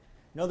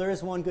There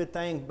is one good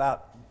thing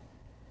about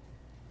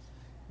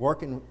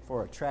working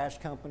for a trash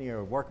company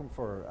or working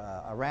for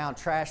around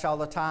trash all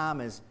the time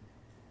is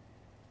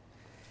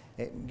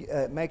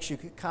it makes you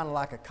kind of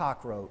like a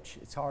cockroach.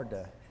 It's hard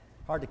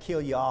to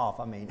kill you off.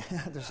 I mean,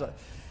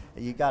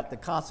 you got the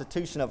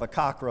constitution of a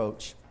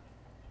cockroach.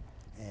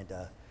 And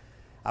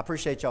I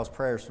appreciate y'all's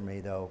prayers for me,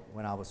 though,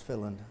 when I was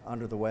feeling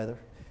under the weather.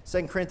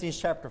 2 Corinthians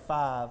chapter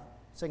 5,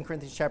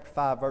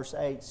 verse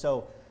 8.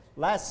 So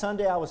last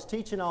Sunday I was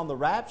teaching on the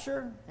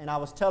rapture, and I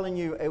was telling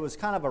you it was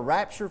kind of a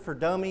rapture for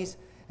dummies.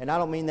 And I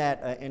don't mean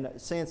that in the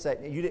sense that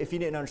if you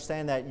didn't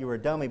understand that, you were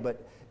a dummy.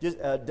 But just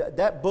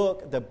that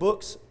book, the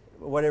books,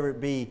 whatever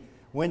it be,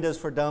 Windows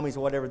for Dummies or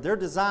whatever, they're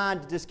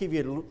designed to just give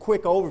you a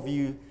quick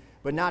overview,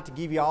 but not to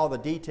give you all the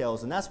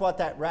details. And that's what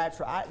that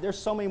rapture, there's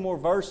so many more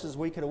verses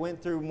we could have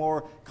went through,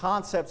 more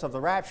concepts of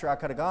the rapture I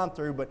could have gone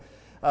through. But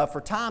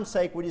for time's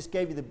sake, we just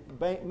gave you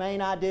the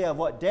main idea of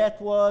what death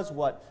was,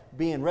 what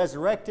being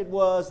resurrected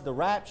was, the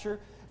rapture.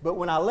 But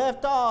when I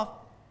left off,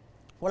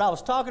 what I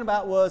was talking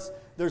about was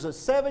there's a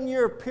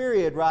 7-year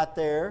period right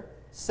there,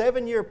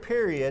 7-year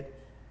period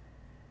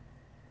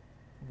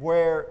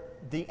where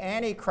the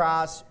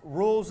Antichrist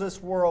rules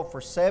this world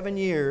for 7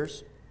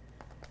 years,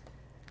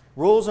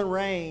 rules and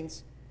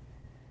reigns,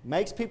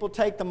 makes people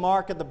take the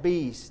mark of the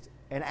beast.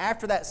 And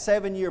after that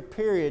 7-year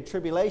period,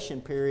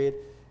 tribulation period,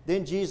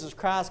 then Jesus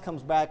Christ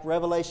comes back,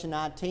 Revelation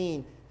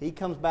 19, He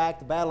comes back,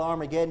 the Battle of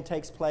Armageddon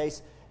takes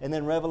place, and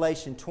then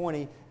Revelation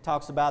 20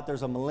 talks about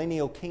there's a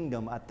millennial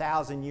kingdom, a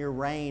 1,000-year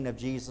reign of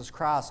Jesus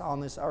Christ on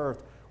this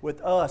earth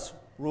with us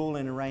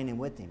ruling and reigning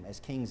with Him as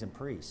kings and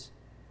priests.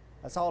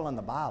 That's all in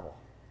the Bible.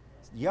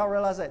 Y'all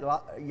realize that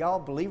y'all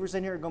believers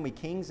in here are going to be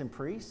kings and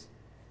priests?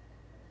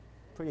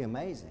 Pretty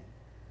amazing.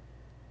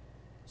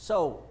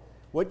 So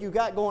what you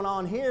got going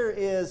on here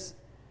is,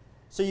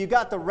 so you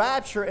got the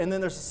rapture and then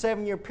there's a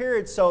 7-year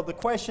period. So the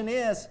question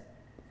is,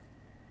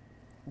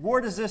 where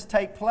does this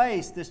take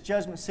place, this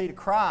judgment seat of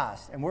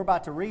Christ? And we're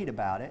about to read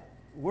about it.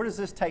 Where does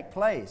this take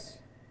place?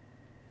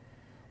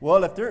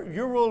 Well, if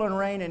you're ruling and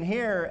reigning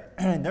here,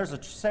 there's a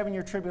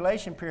 7-year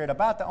tribulation period.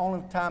 About the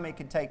only time it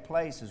can take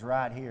place is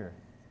right here.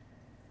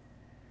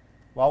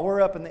 While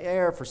we're up in the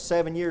air for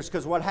 7 years.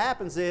 Because what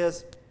happens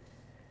is,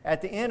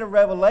 at the end of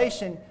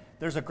Revelation,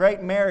 there's a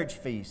great marriage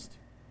feast.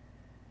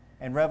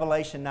 In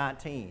Revelation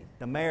 19,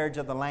 the marriage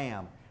of the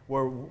Lamb,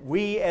 where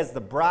we as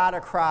the bride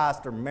of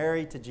Christ are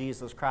married to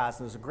Jesus Christ.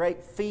 And there's a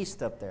great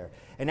feast up there.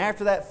 And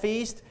after that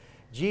feast,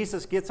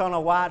 Jesus gets on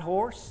a white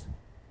horse.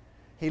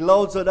 He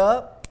loads it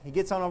up. He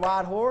gets on a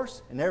white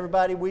horse. And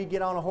everybody, we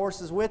get on the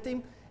horses with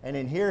him. And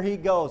then here he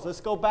goes.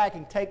 Let's go back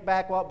and take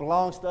back what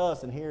belongs to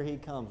us. And here he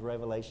comes,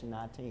 Revelation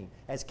 19.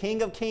 As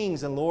King of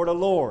Kings and Lord of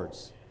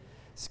Lords.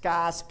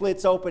 Sky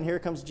splits open. Here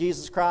comes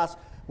Jesus Christ.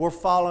 We're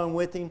following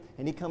with him.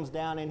 And he comes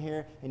down in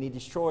here and he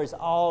destroys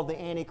all the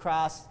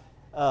Antichrist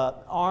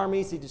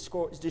armies. He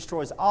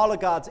destroys all of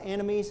God's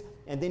enemies.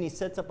 And then he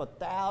sets up a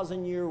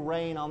 1,000-year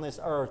reign on this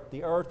earth.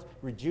 The earth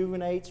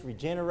rejuvenates,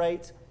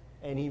 regenerates,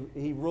 and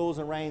he rules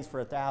and reigns for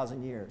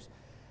 1,000 years.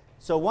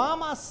 So why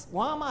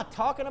am I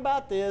talking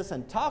about this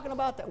and talking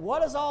about that?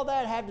 What does all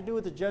that have to do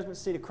with the judgment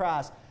seat of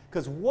Christ?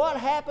 Because what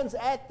happens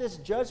at this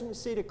judgment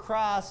seat of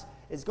Christ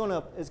is going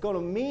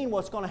to mean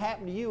what's going to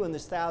happen to you in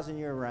this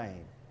 1,000-year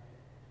reign.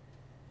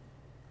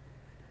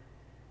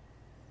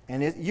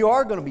 And you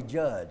are going to be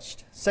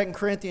judged. 2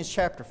 Corinthians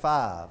chapter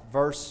 5,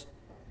 verse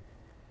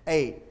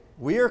 8.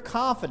 We are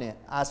confident,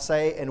 I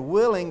say, and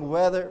willing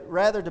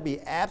rather to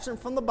be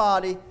absent from the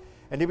body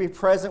and to be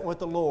present with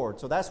the Lord.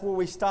 So that's where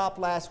we stopped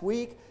last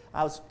week.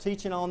 I was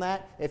teaching on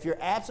that. If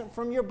you're absent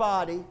from your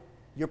body,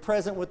 you're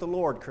present with the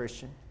Lord,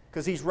 Christian.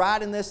 Because He's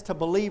writing this to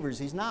believers.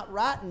 He's not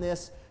writing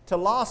this to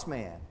lost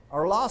man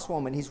or lost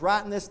woman. He's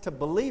writing this to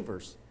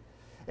believers.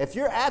 If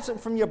you're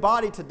absent from your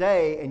body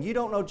today and you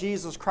don't know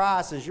Jesus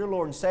Christ as your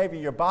Lord and Savior,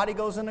 your body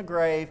goes in the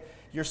grave.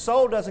 Your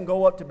soul doesn't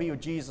go up to be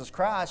with Jesus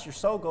Christ. Your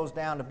soul goes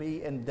down to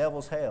be in the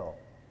devil's hell,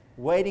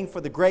 waiting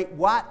for the great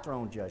white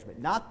throne judgment.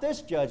 Not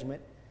this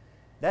judgment.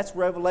 That's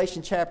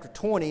Revelation chapter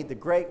 20, the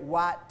great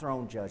white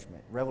throne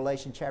judgment.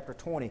 Revelation chapter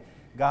 20.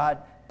 God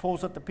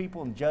pulls up the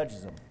people and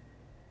judges them.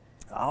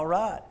 All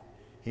right.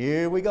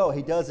 Here we go.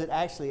 He does it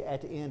actually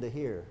at the end of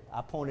here.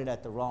 I pointed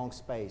at the wrong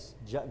space.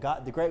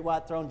 The great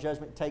white throne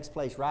judgment takes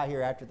place right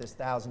here after this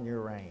 1,000-year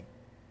reign.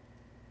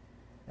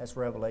 That's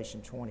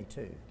Revelation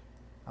 22.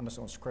 I'm just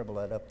going to scribble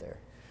that up there.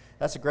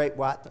 That's a great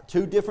white,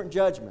 two different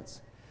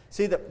judgments.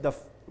 See,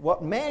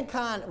 what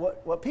mankind,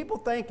 what people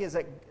think is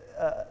that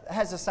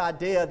has this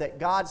idea that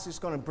God's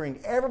just going to bring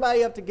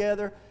everybody up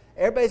together.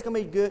 Everybody's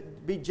going to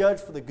be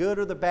judged for the good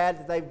or the bad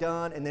that they've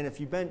done. And then if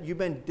you've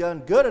been done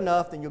good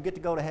enough, then you'll get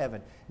to go to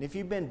heaven. And if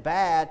you've been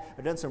bad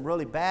or done some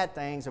really bad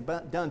things or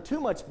done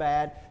too much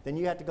bad, then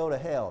you have to go to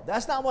hell.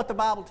 That's not what the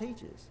Bible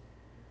teaches.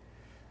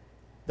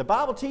 The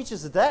Bible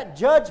teaches that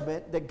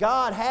judgment that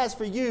God has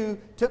for you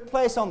took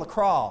place on the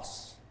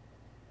cross.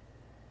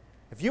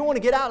 If you want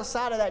to get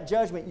outside of that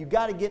judgment, you've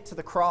got to get to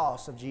the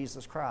cross of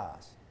Jesus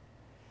Christ.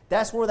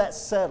 That's where that's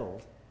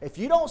settled. If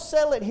you don't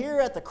settle it here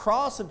at the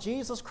cross of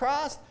Jesus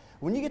Christ,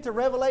 When you get to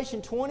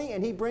Revelation 20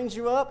 and He brings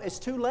you up, it's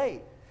too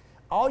late.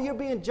 All you're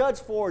being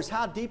judged for is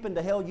how deep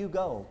into hell you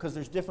go, because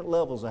there's different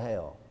levels of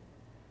hell,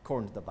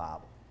 according to the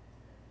Bible.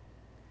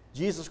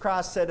 Jesus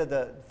Christ said to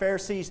the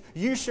Pharisees,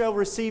 you shall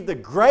receive the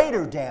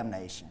greater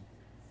damnation.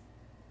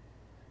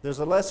 There's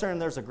a lesser and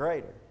there's a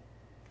greater.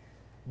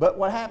 But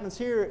what happens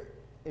here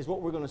is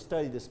what we're going to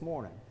study this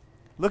morning.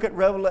 Look at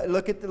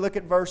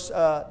verse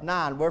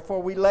 9.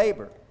 Wherefore we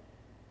labor.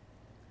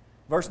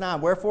 Verse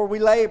 9. Wherefore we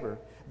labor,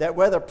 that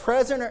whether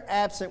present or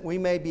absent we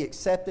may be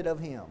accepted of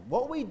Him.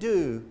 What we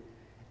do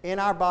in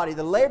our body,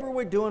 the labor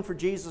we're doing for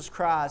Jesus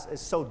Christ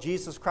is so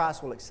Jesus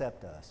Christ will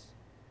accept us.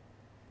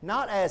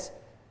 Not as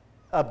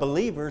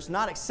believers,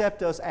 not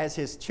accept us as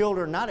His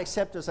children, not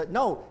accept us.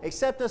 No,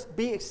 accept us,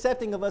 be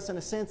accepting of us in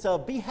a sense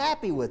of be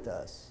happy with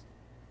us.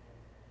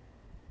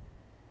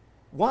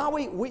 Why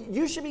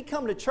you should be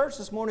coming to church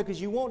this morning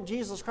because you want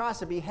Jesus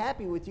Christ to be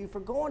happy with you for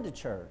going to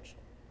church.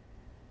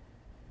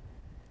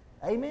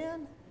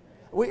 Amen?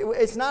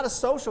 It's not a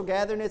social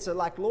gathering. It's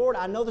like, Lord,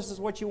 I know this is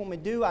what you want me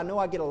to do. I know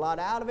I get a lot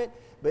out of it,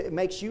 but it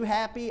makes you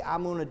happy.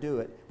 I'm going to do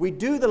it. We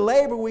do the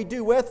labor we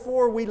do.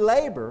 Wherefore we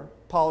labor,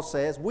 Paul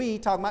says, we,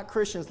 talking about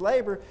Christians,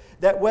 labor,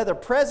 that whether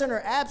present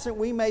or absent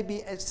we may be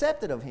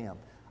accepted of Him. In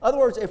other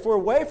words, if we're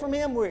away from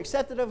Him, we're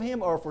accepted of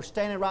Him, or if we're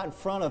standing right in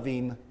front of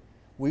Him,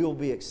 we will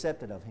be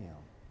accepted of Him.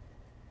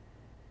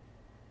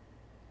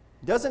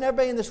 Doesn't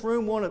everybody in this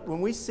room want to,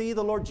 when we see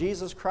the Lord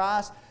Jesus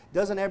Christ,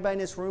 doesn't everybody in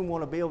this room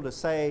want to be able to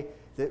say,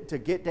 to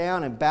get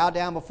down and bow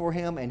down before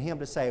Him and Him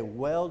to say,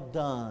 well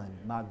done,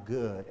 my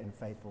good and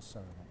faithful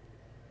servant.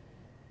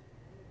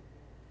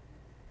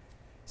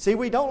 See,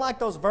 we don't like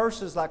those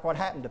verses like what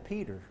happened to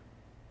Peter.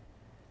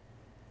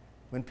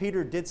 When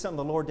Peter did something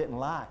the Lord didn't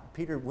like,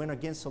 Peter went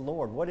against the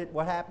Lord. What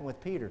happened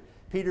with Peter?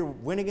 Peter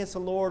went against the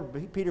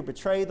Lord. Peter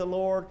betrayed the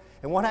Lord.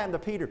 And what happened to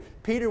Peter?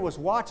 Peter was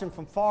watching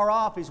from far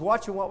off. He's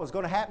watching what was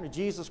going to happen to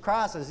Jesus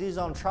Christ as He's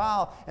on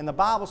trial. And the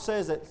Bible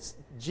says that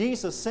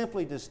Jesus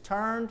simply just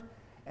turned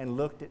and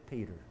looked at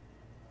Peter.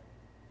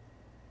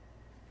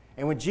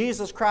 And when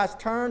Jesus Christ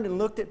turned and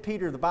looked at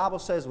Peter, the Bible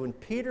says when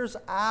Peter's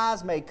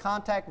eyes made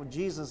contact with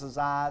Jesus'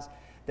 eyes,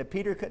 that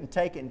Peter couldn't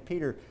take it, and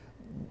Peter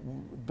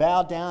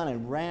bowed down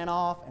and ran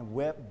off and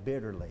wept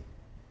bitterly.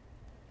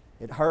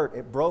 It hurt.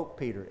 It broke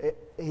Peter.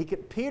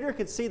 Peter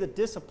could see the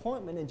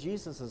disappointment in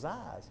Jesus'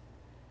 eyes.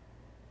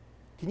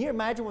 Can you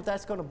imagine what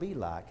that's going to be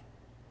like?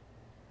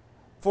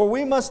 For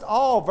we must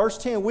all, verse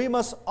 10, we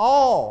must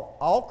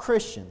all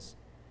Christians,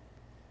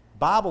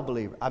 all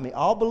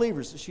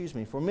believers,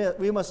 for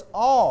we must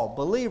all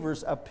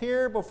believers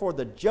appear before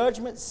the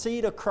judgment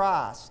seat of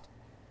Christ,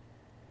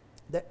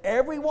 that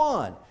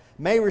everyone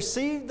may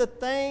receive the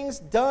things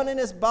done in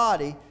his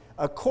body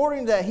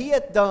according to that he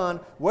hath done,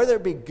 whether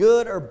it be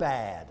good or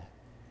bad.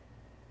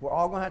 We're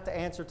all going to have to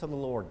answer to the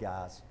Lord,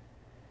 guys.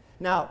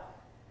 Now,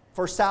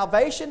 for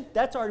salvation,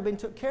 that's already been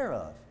took care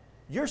of.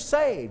 You're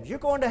saved. You're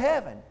going to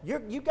heaven.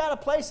 You've got a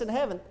place in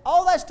heaven.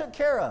 All that's took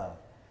care of.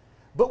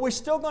 But we're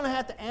still going to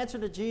have to answer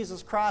to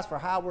Jesus Christ for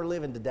how we're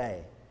living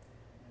today.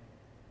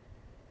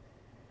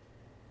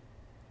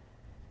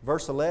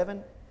 Verse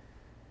 11,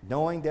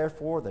 knowing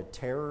therefore the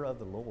terror of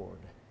the Lord.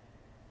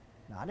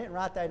 Now, I didn't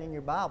write that in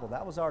your Bible.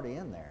 That was already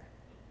in there.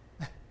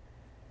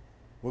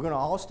 We're going to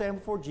all stand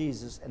before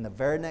Jesus in the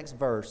very next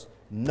verse.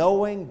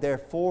 Knowing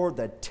therefore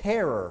the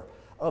terror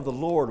of the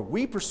Lord,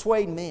 we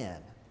persuade men,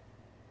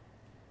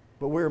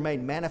 but we are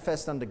made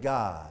manifest unto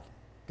God.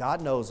 God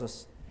knows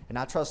us, and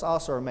I trust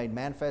also are made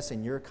manifest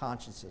in your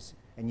consciences.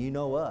 And you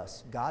know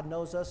us. God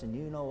knows us, and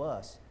you know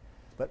us.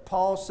 But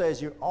Paul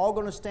says you're all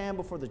going to stand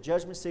before the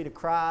judgment seat of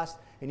Christ,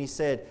 and he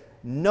said,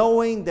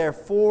 knowing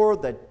therefore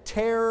the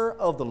terror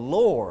of the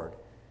Lord.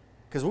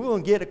 Because we're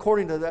going to get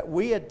according to that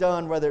we had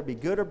done, whether it be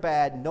good or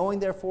bad, knowing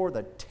therefore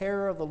the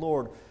terror of the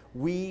Lord,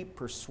 we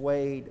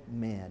persuade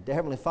men. Dear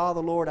Heavenly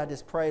Father, Lord, I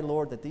just pray,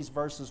 Lord, that these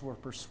verses will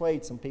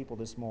persuade some people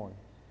this morning.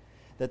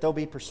 That they'll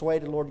be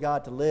persuaded, Lord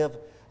God, to live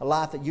a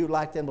life that you'd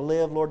like them to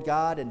live, Lord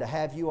God, and to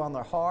have you on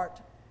their heart,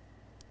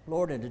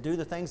 Lord, and to do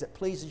the things that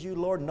pleases you,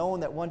 Lord,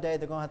 knowing that one day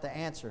they're going to have to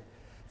answer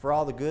for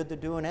all the good they're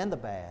doing and the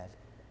bad.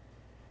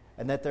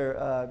 And that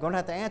they're going to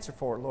have to answer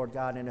for it, Lord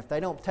God. And if they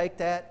don't take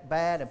that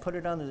bad and put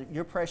it under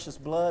your precious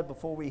blood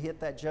before we hit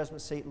that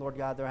judgment seat, Lord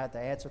God, they'll have to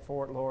answer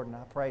for it, Lord. And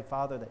I pray,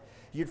 Father, that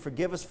you'd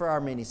forgive us for our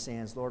many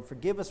sins, Lord.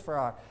 Forgive us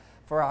for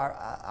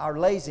our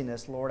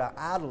laziness, Lord, our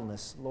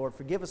idleness, Lord.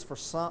 Forgive us for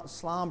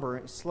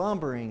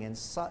slumbering and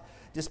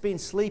just being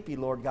sleepy,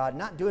 Lord God,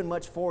 not doing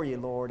much for you,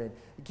 Lord, and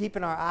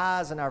keeping our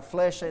eyes and our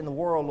flesh in the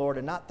world, Lord,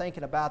 and not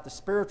thinking about the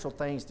spiritual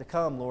things to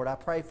come, Lord. I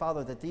pray,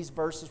 Father, that these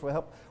verses will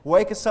help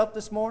wake us up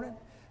this morning.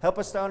 Help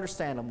us to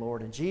understand them,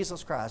 Lord. In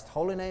Jesus Christ's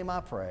holy name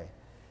I pray.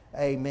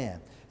 Amen.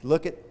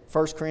 Look at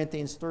 1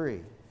 Corinthians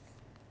 3.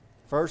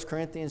 1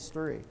 Corinthians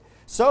 3.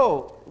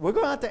 So, we're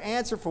going to have to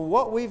answer for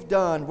what we've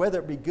done, whether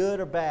it be good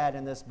or bad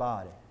in this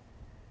body.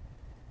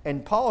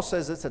 And Paul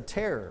says it's a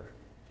terror.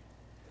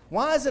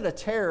 Why is it a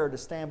terror to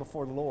stand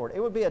before the Lord? It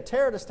would be a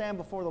terror to stand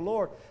before the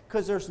Lord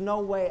because there's no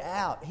way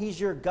out. He's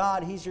your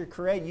God. He's your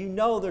creator. You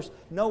know there's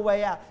no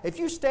way out. If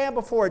you stand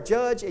before a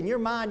judge, in your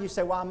mind you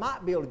say, well, I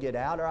might be able to get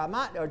out,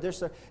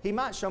 or he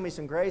might show me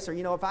some grace, or,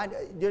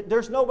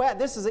 there's no way out.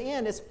 This is the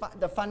end. It's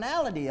the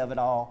finality of it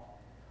all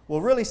will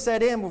really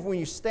set in when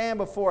you stand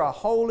before a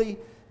holy,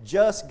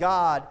 just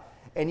God.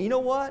 And you know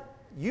what?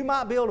 You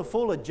might be able to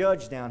fool a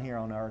judge down here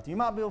on earth. You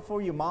might be able to fool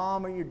your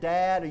mom or your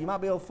dad, or you might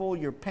be able to fool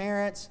your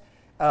parents.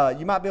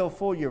 You might be able to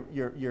fool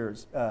your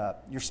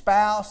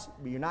spouse,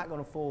 but you're not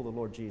going to fool the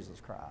Lord Jesus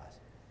Christ.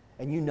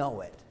 And you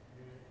know it.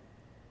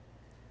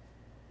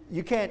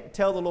 You can't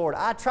tell the Lord,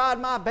 I tried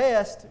my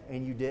best,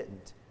 and you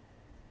didn't.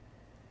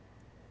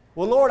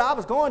 Well, Lord, I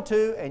was going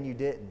to, and you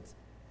didn't.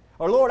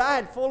 Or, Lord, I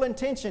had full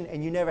intention,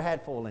 and you never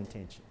had full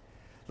intention.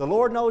 The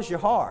Lord knows your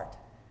heart.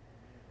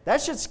 That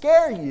should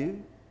scare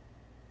you.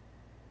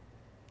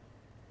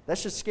 That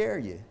should scare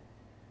you.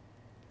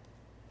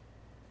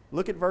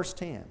 Look at verse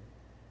 10.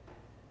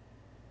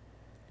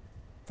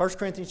 1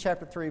 Corinthians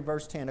chapter 3,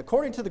 verse 10.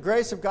 According to the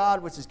grace of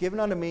God which is given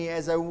unto me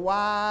as a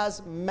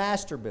wise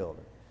master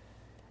builder,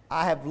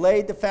 I have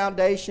laid the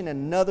foundation, and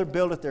another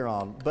buildeth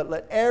thereon. But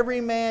let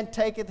every man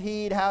taketh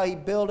heed how he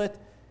buildeth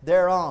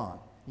thereon.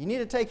 You need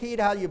to take heed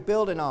how you're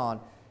building on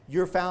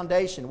your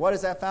foundation. What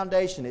is that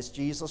foundation? It's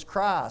Jesus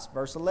Christ.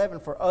 Verse 11,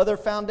 for other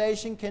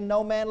foundation can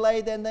no man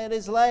lay than that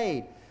is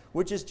laid,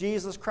 which is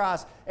Jesus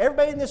Christ.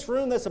 Everybody in this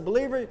room that's a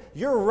believer,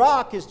 your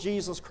rock is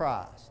Jesus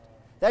Christ.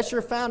 That's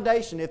your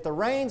foundation. If the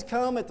rains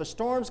come, if the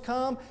storms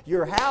come,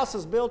 your house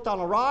is built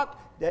on a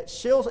rock,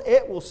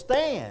 it will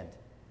stand.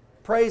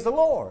 Praise the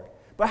Lord.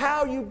 But how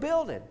are you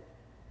building?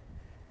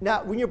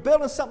 Now, when you're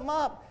building something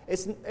up,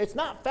 it's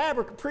not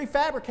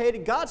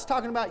prefabricated. God's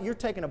talking about you're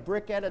taking a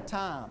brick at a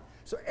time.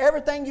 So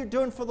everything you're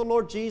doing for the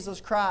Lord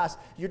Jesus Christ,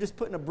 you're just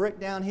putting a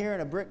brick down here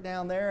and a brick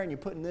down there, and you're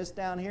putting this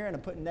down here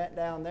and putting that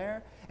down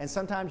there. And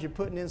sometimes you're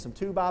putting in some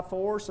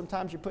 2x4s.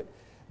 Sometimes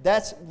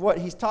that's what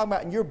he's talking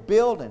about, and you're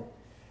building.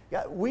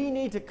 We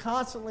need to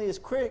constantly, as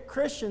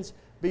Christians,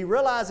 be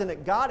realizing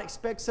that God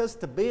expects us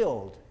to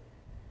build.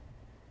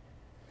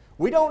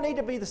 We don't need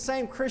to be the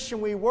same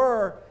Christian we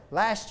were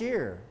last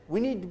year. We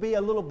need to be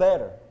a little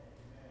better.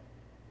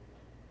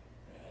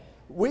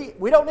 We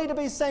don't need to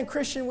be the same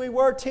Christian we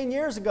were 10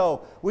 years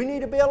ago. We need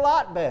to be a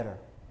lot better.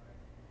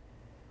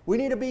 We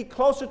need to be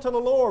closer to the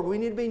Lord. We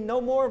need to know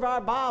more of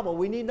our Bible.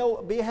 We need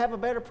to have a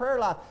better prayer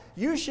life.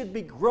 You should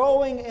be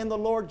growing in the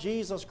Lord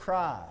Jesus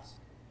Christ.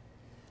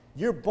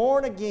 You're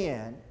born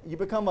again. You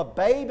become a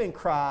babe in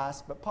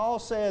Christ. But Paul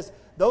says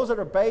those that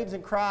are babes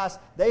in Christ,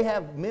 they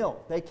have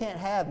milk. They can't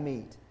have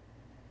meat.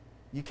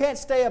 You can't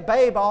stay a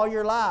babe all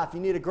your life. You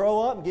need to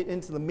grow up and get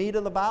into the meat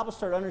of the Bible,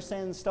 start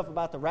understanding stuff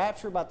about the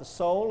rapture, about the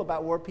soul,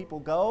 about where people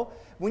go.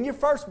 When you're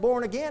first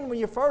born again, when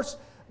you first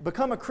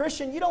become a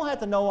Christian, you don't have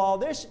to know all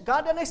this.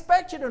 God doesn't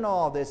expect you to know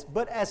all this.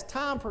 But as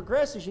time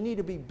progresses, you need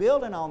to be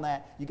building on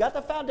that. You got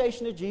the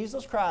foundation of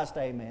Jesus Christ,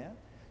 amen.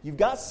 You've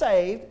got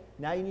saved.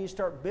 Now you need to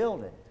start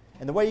building.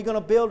 And the way you're going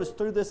to build is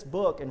through this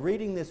book and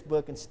reading this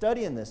book and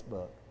studying this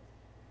book.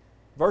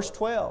 Verse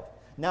 12.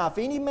 Now, if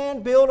any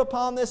man build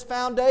upon this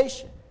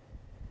foundation,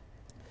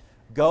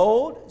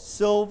 gold,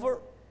 silver,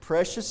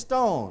 precious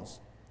stones,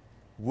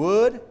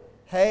 wood,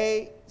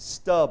 hay,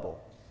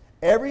 stubble,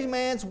 every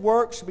man's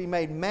work shall be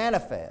made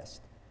manifest.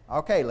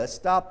 Okay, let's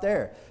stop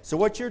there. So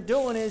what you're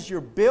doing is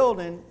you're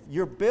building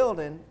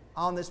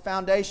on this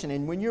foundation.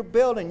 And when you're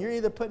building, you're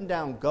either putting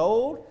down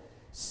gold,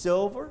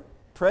 silver,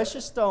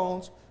 precious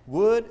stones,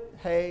 wood,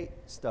 hay,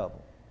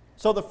 stubble.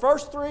 So the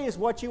first three is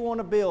what you want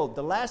to build.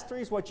 The last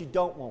three is what you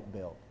don't want to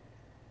build.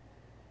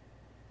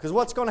 Because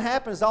what's going to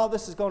happen is all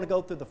this is going to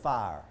go through the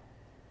fire.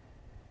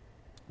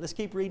 Let's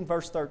keep reading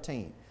verse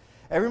 13.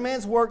 Every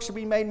man's work shall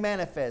be made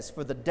manifest,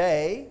 for the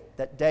day,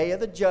 that day of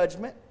the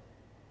judgment,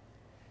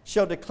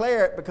 shall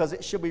declare it, because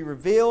it shall be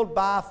revealed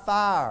by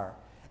fire.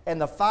 And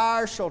the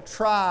fire shall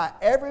try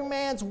every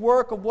man's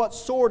work of what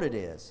sort it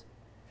is.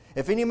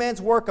 If any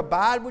man's work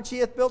abide which he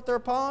hath built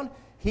thereupon,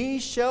 he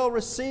shall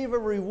receive a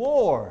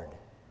reward.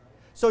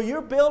 So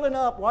you're building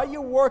up, while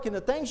you're working,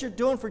 the things you're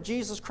doing for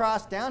Jesus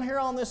Christ down here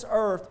on this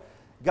earth,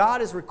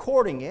 God is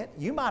recording it.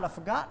 You might have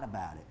forgotten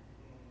about it.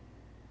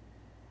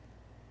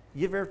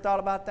 You've ever thought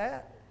about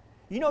that?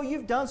 You know,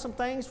 you've done some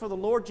things for the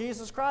Lord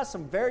Jesus Christ,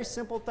 some very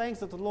simple things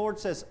that the Lord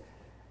says,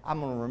 I'm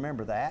going to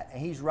remember that,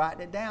 and He's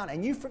writing it down,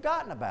 and you've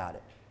forgotten about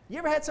it. You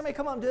ever had somebody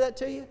come up and do that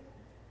to you?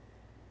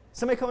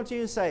 Somebody come up to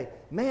you and say,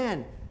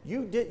 man,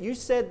 you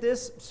said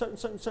this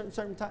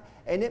certain time,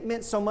 and it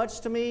meant so much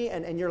to me,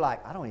 and you're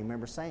like, I don't even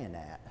remember saying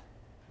that.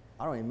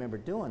 I don't even remember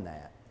doing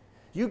that.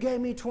 You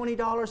gave me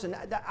 $20,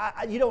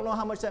 and you don't know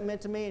how much that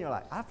meant to me, and you're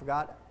like, I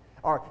forgot.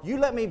 Or you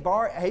let me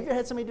borrow. Have you ever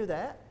had somebody do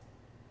that?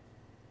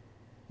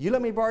 You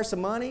let me borrow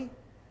some money,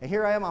 and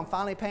here I am, I'm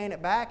finally paying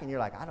it back, and you're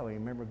like, I don't even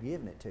remember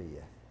giving it to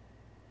you.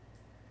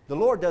 The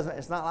Lord doesn't,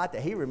 it's not like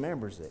that. He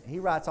remembers it. He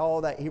writes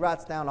all that. He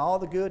writes down all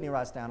the good, and He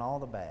writes down all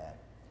the bad.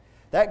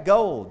 That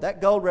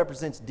gold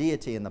represents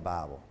deity in the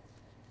Bible.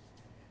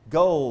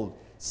 Gold,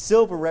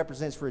 silver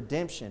represents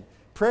redemption.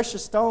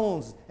 Precious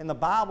stones in the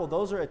Bible,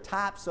 those are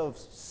types of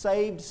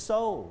saved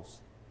souls.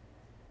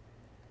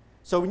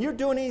 So when you're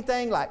doing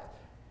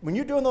when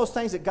you're doing those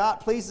things that God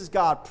pleases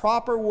God,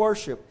 proper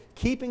worship,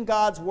 keeping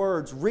God's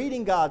words,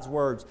 reading God's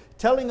words,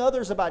 telling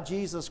others about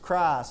Jesus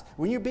Christ,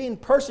 when you're being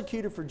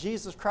persecuted for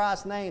Jesus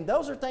Christ's name,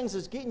 those are things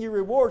that's getting you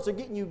rewards. They're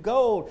getting you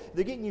gold,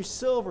 they're getting you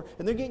silver,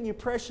 and they're getting you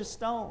precious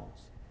stones.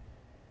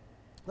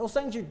 Those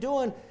things you're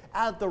doing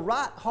out of the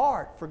right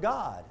heart for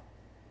God.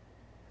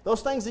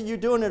 Those things that you're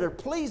doing that are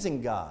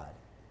pleasing God.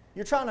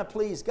 You're trying to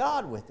please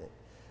God with it.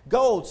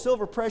 Gold,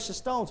 silver, precious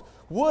stones.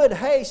 Wood,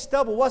 hay,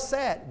 stubble. What's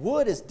that?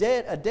 Wood is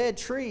dead, a dead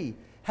tree.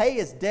 Hay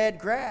is dead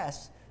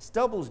grass.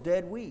 Stubble is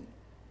dead wheat.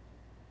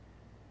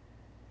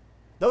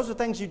 Those are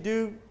things you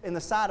do in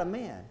the sight of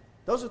men.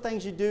 Those are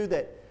things you do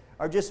that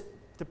are just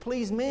to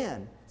please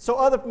men, so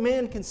other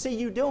men can see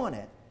you doing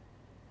it.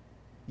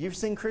 You've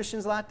seen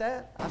Christians like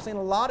that? I've seen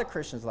a lot of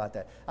Christians like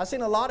that. I've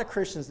seen a lot of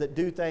Christians that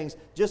do things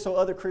just so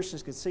other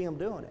Christians can see them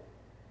doing it.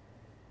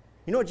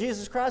 You know what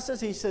Jesus Christ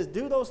says? He says,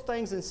 do those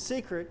things in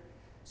secret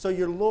so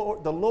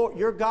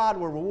your God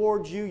will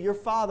reward you, your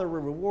Father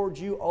will reward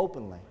you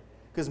openly.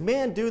 Because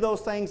men do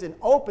those things in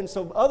open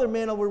so other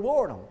men will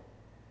reward them.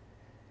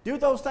 Do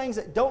those things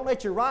that don't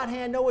let your right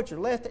hand know what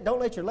don't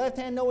let your left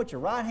hand know what your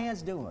right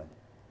hand's doing.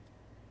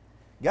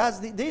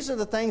 Guys, these are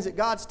the things that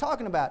God's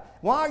talking about.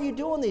 Why are you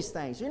doing these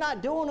things? You're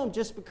not doing them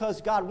just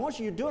because God wants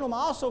you. You're doing them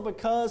also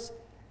because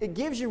it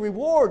gives you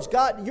rewards.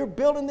 God, you're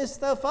building this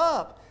stuff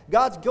up.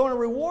 God's going to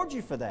reward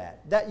you for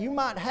that. That you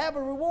might have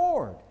a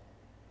reward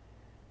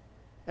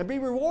and be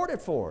rewarded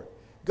for it.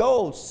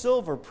 Gold,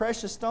 silver,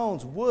 precious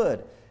stones,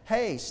 wood,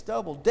 hay,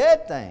 stubble,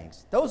 dead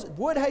things. Those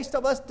wood, hay,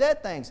 stubble, that's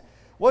dead things.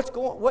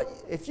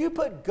 If you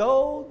put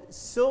gold,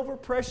 silver,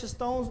 precious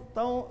stones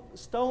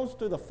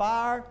through the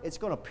fire, it's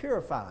going to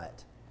purify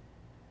it.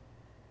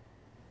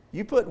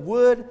 You put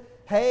wood,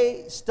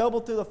 hay, stubble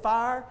through the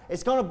fire,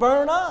 it's going to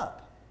burn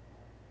up.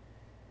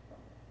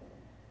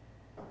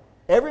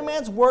 Every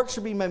man's work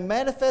should be made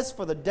manifest,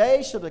 for the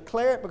day shall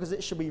declare it, because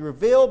it shall be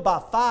revealed by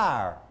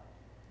fire.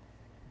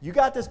 You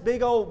got this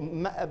big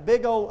old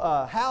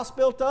house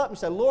built up and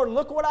say, Lord,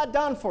 look what I've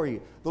done for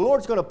you. The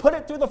Lord's going to put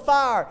it through the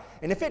fire.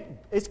 And if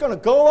it's going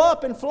to go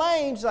up in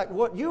flames, like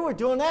what you were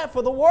doing that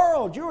for the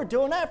world. You were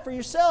doing that for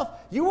yourself.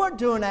 You weren't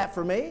doing that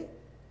for me.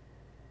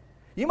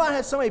 You might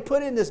have somebody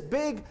put in this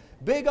big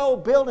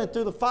old building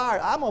through the fire.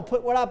 I'm going to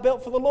put what I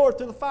built for the Lord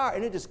through the fire.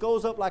 And it just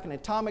goes up like an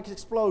atomic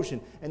explosion.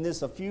 And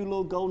there's a few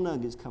little gold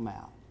nuggets come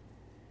out.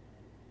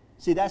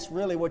 See, that's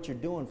really what you're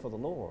doing for the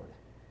Lord.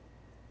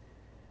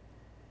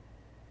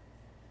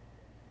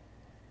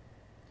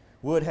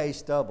 Wood, hay,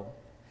 stubble.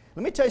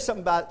 Let me tell you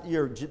something about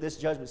this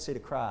judgment seat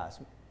of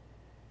Christ.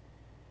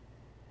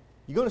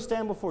 You're going to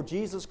stand before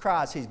Jesus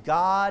Christ. He's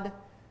God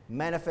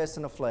manifest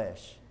in the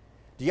flesh.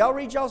 Do y'all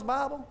read y'all's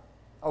Bible?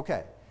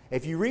 Okay.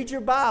 If you read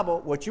your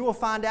Bible, what you will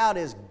find out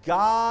is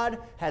God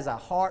has a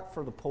heart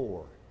for the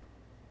poor.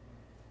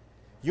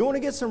 You want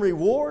to get some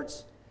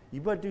rewards? You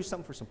better do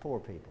something for some poor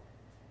people.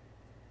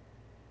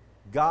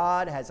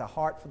 God has a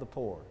heart for the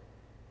poor.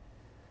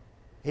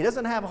 He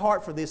doesn't have a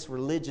heart for this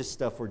religious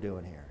stuff we're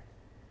doing here.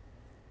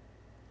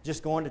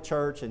 Just going to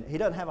church, and He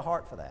doesn't have a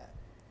heart for that.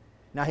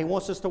 Now, He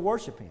wants us to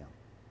worship Him.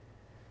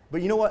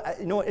 But you know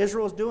what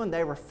Israel was doing?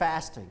 They were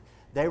fasting.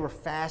 They were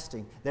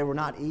fasting. They were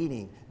not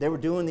eating. They were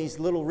doing these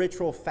little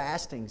ritual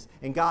fastings.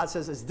 And God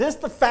says, is this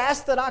the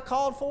fast that I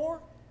called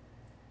for?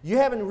 You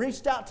haven't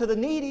reached out to the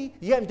needy.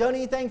 You haven't done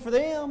anything for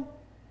them.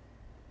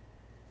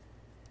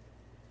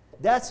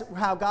 That's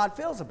how God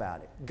feels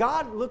about it.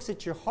 God looks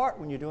at your heart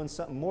when you're doing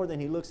something more than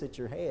He looks at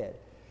your head.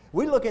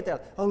 We look at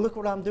that, oh, look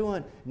what I'm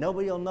doing.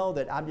 Nobody will know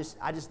that I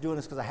just doing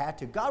this because I have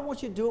to. God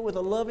wants you to do it with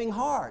a loving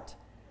heart.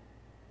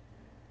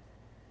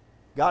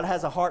 God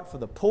has a heart for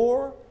the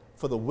poor,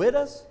 for the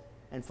widows,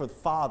 and for the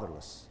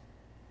fatherless.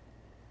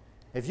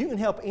 If you can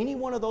help any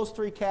one of those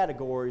three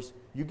categories,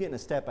 you're getting a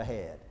step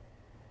ahead.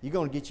 You're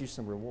going to get you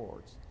some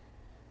rewards.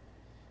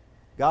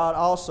 God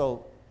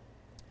also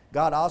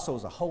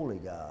is a holy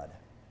God.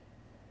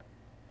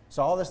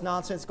 So all this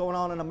nonsense going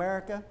on in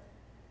America,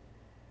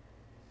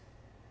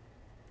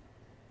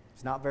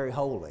 it's not very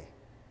holy.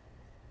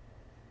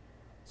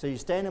 So you're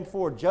standing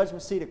before a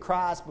judgment seat of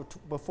Christ,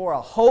 before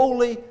a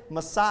holy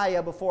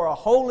Messiah, before a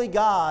holy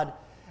God,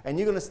 and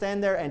you're going to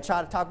stand there and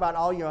try to talk about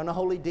all your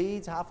unholy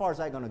deeds? How far is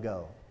that going to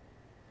go?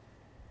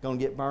 Going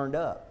to get burned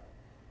up.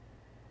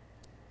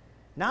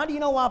 Now do you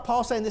know why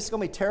Paul's saying this is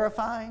going to be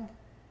terrifying?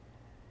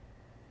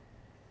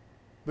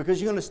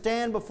 Because you're going to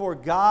stand before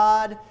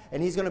God,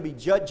 and He's going to be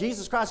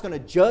Jesus Christ is going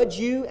to judge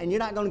you, and you're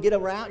not going to get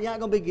around. You're not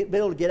going to be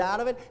able to get out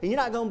of it, and you're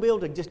not going to be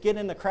able to just get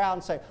in the crowd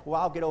and say, "Well,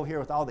 I'll get over here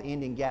with all the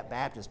Indian Gap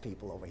Baptist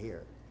people over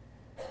here."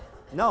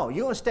 No,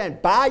 you're going to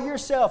stand by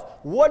yourself.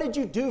 What did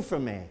you do for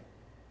me?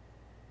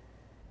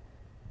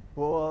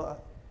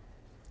 Well,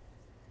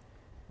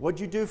 what'd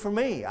you do for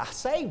me? I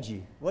saved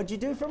you. What'd you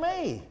do for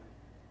me?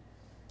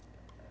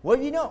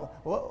 Well, you know,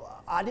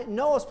 I didn't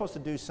know I was supposed to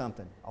do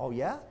something. Oh,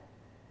 yeah?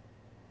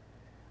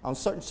 On a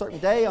certain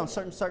day, on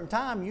a certain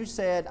time, you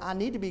said, I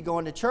need to be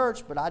going to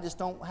church, but I just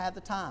don't have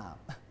the time.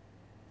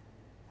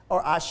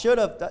 Or I should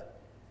have.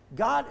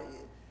 God,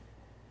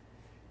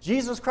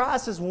 Jesus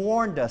Christ has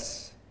warned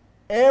us.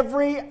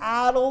 Every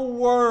idle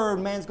word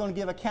man's going to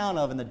give account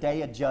of in the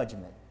day of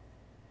judgment.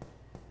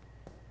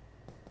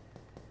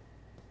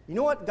 You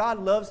know what God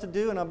loves to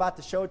do, and I'm about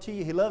to show it to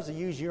you? He loves to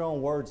use your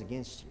own words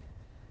against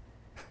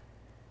you.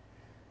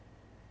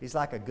 He's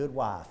like a good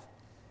wife.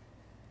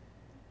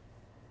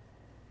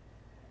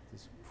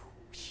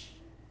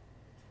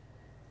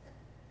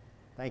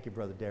 Thank you,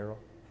 Brother Darrell.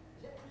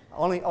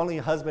 Only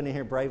a husband in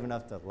here brave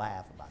enough to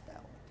laugh about that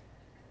one.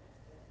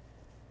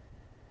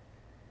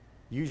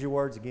 Use your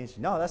words against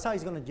you. No, that's how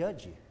he's going to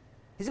judge you.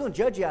 He's going to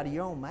judge you out of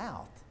your own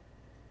mouth.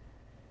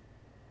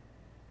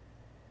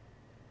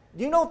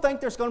 You don't think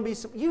there's going to be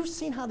some... You've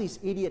seen how these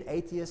idiot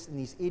atheists and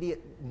these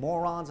idiot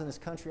morons in this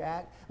country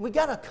act? We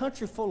got a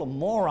country full of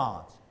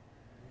morons.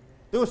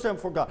 Doing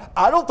something for God.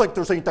 I don't think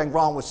there's anything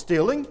wrong with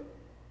stealing.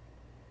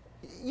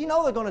 You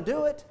know they're going to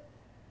do it.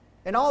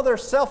 And all their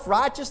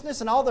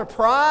self-righteousness and all their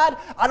pride,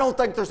 I don't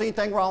think there's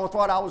anything wrong with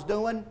what I was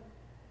doing.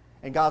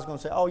 And God's going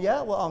to say, oh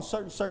yeah, well on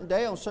a certain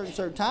day, on a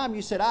certain time,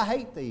 you said, I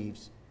hate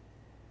thieves.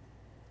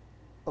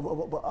 The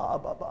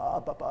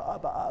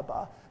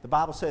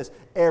Bible says,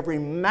 every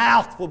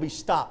mouth will be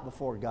stopped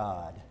before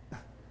God.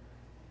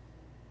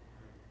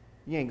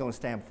 You ain't going to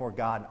stand before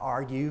God and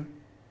argue.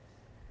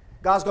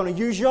 God's going to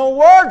use your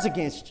words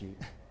against you.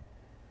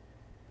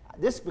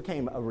 This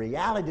became a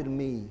reality to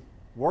me,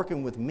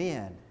 working with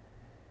men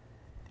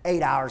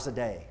 8 hours a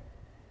day.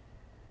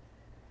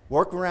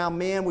 Working around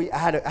men, I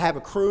have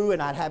a crew,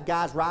 and I'd have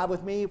guys ride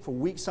with me for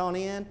weeks on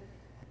end,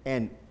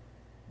 and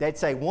they'd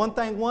say one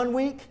thing one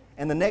week,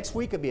 and the next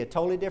week would be a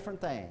totally different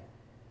thing.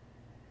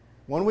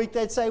 One week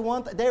they'd say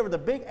one thing, they were the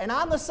big, and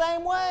I'm the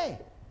same way.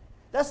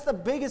 That's the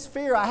biggest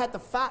fear I had to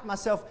fight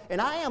myself,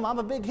 and I'm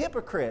a big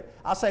hypocrite.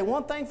 I'll say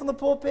one thing from the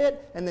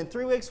pulpit, and then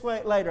 3 weeks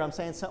later I'm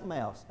saying something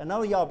else. And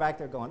none of y'all back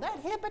there going, that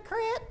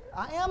hypocrite?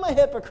 I am a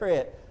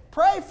hypocrite.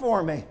 Pray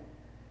for me.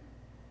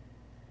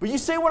 But you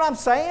see what I'm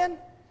saying?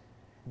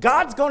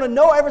 God's going to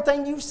know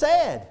everything you've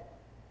said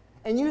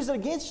and use it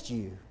against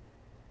you.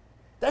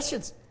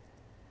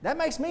 That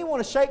makes me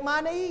want to shake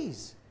my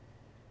knees.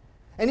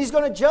 And He's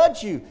going to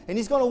judge you, and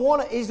He's going to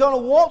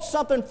want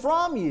something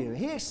from you.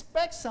 He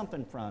expects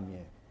something from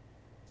you.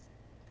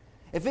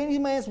 If any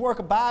man's work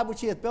abide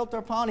which he hath built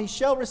thereupon, he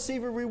shall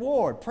receive a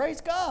reward. Praise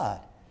God.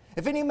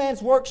 If any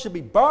man's work should be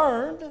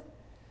burned,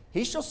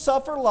 he shall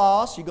suffer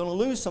loss. You're going to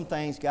lose some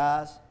things,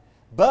 guys.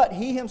 But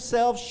he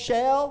himself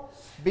shall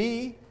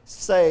be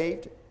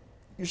saved.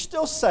 You're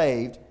still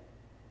saved,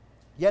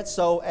 yet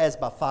so as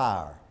by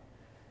fire.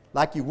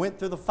 Like you went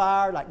through the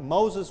fire, like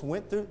Moses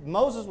went through.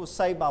 Moses was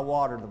saved by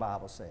water, the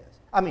Bible says.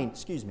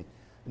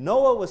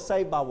 Noah was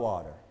saved by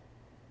water.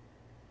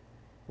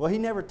 Well,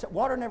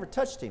 water never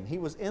touched him. He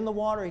was in the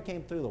water, he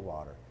came through the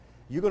water.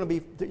 You're going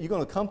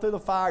to come through the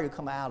fire, you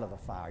come out of the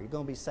fire. You're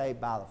going to be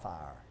saved by the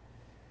fire.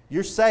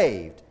 You're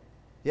saved,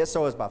 yet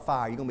so as by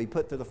fire. You're going to be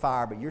put through the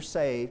fire, but you're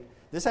saved.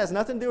 This has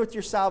nothing to do with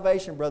your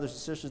salvation, brothers and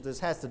sisters. This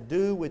has to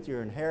do with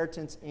your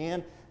inheritance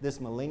in this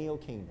millennial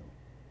kingdom.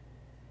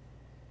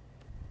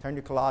 Turn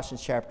to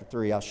Colossians chapter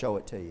 3. I'll show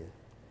it to you.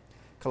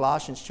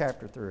 Colossians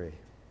chapter 3.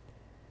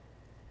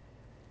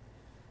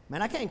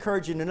 Man, I can't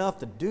encourage you enough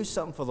to do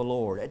something for the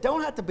Lord. It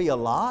don't have to be a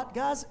lot,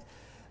 guys.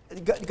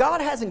 God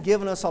hasn't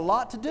given us a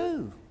lot to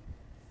do.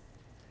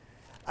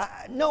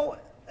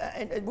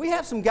 And we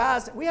have some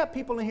guys, we have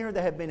people in here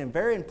that have been in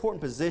very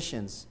important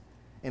positions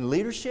in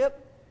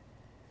leadership.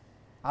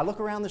 I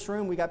look around this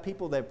room, we have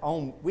people in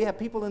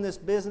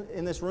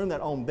this room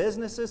that own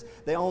businesses,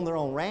 they own their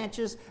own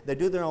ranches, they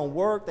do their own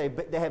work, they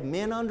have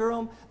men under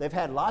them, they've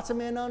had lots of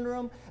men under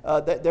them,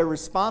 they're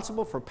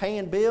responsible for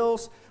paying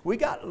bills. We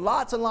got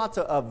lots and lots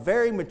of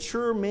very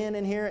mature men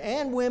in here,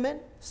 and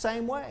women,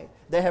 same way.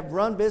 They have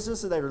run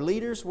businesses, they are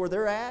leaders where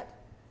they're at.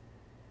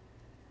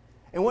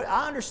 And what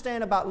I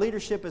understand about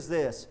leadership is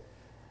this: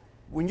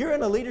 when you're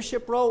in a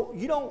leadership role,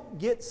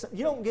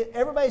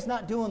 everybody's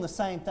not doing the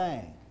same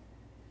thing.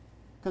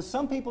 Because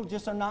some people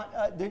just are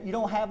not, you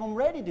don't have them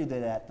ready to do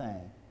that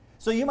thing.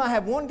 So you might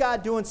have one guy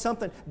doing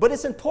something, but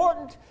it's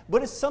important,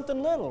 but it's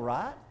something little,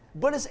 right?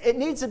 But it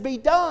needs to be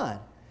done.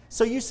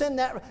 So you send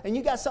that, and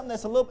you got something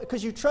that's a little,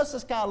 because you trust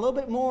this guy a little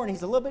bit more, and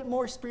he's a little bit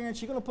more experienced.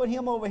 You're going to put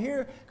him over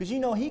here because you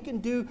know he can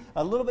do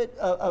a little bit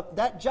of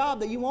that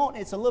job that you want.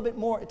 It's a little bit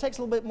more, it takes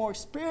a little bit more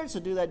experience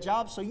to do that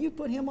job, so you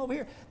put him over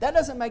here. That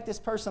doesn't make this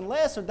person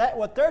less, or that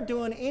what they're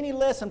doing any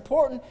less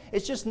important.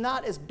 It's just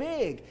not as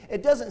big.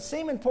 It doesn't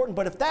seem important,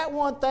 but if that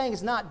one thing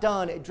is not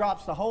done, it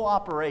drops the whole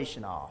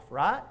operation off,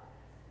 right?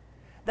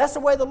 That's the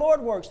way the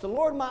Lord works. The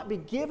Lord might be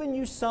giving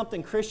you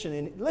something, Christian,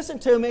 and listen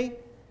to me.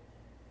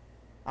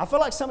 I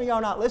feel like some of y'all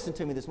are not listening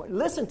to me this morning.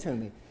 Listen to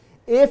me.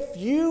 If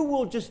you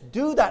will just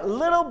do that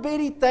little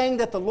bitty thing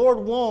that the Lord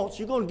wants,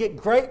 you're going to get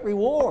great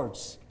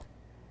rewards.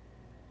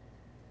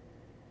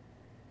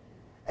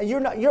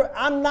 And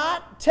I'm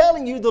not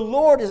telling you the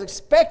Lord is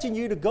expecting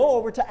you to go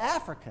over to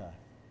Africa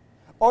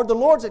or the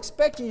Lord's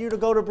expecting you to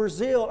go to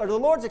Brazil, or the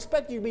Lord's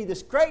expecting you to be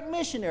this great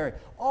missionary.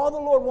 All the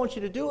Lord wants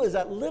you to do is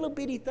that little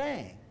bitty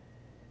thing.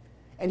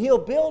 And He'll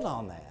build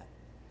on that.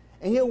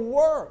 And He'll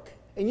work.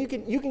 And you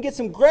can get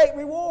some great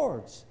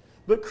rewards.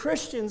 But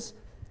Christians,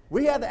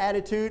 we have the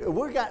attitude,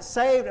 we got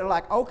saved and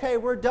like, okay,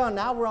 we're done.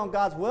 Now we're on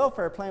God's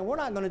welfare plan. We're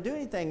not going to do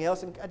anything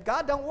else. And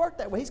God don't work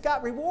that way. He's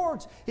got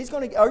rewards.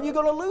 Are you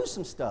going to lose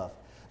some stuff?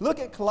 Look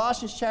at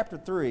Colossians chapter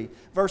 3,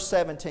 verse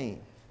 17.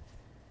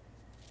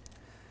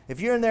 If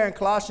you're in there in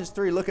Colossians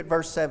 3, look at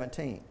verse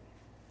 17.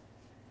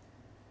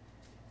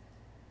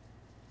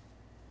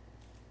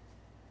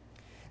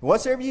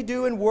 Whatsoever you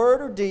do in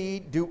word or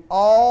deed, do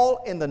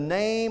all in the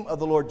name of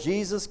the Lord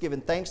Jesus, giving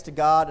thanks to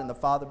God and the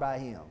Father by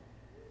Him.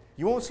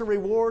 You want some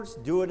rewards?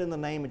 Do it in the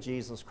name of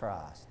Jesus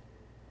Christ.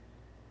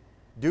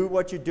 Do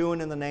what you're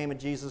doing in the name of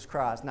Jesus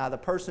Christ. Now, the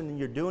person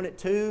you're doing it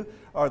to,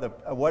 or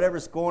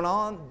whatever's going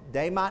on,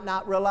 they might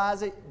not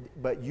realize it,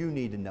 but you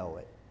need to know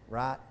it,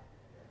 right?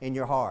 In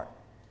your heart.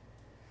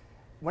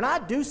 When I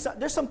do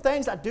there's some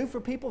things I do for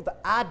people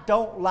that I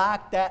don't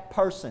like that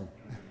person.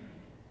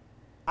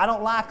 I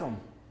don't like them.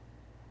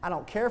 I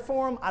don't care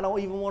for them. I don't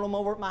even want them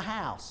over at my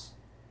house.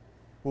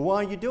 Well, why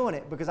are you doing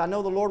it? Because I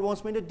know the Lord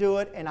wants me to do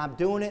it, and I'm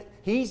doing it.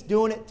 He's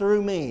doing it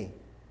through me.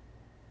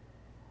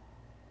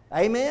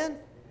 Amen?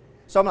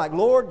 So I'm like,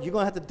 Lord, you're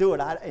going to have to do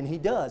it. And He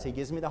does. He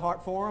gives me the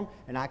heart for Him,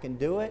 and I can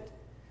do it.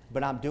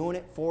 But I'm doing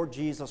it for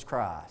Jesus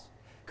Christ.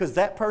 Because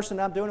that person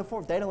I'm doing it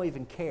for, they don't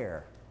even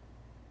care.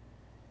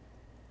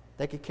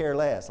 They could care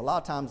less. A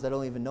lot of times they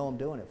don't even know I'm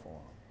doing it for them.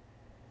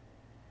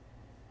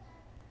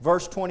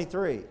 Verse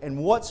 23, and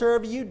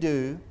whatsoever you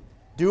do,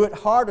 do it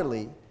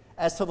heartily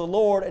as to the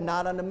Lord and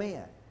not unto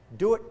men.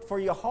 Do it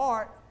for your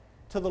heart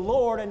to the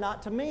Lord and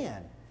not to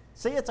men.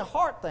 See, it's a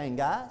heart thing,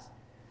 guys.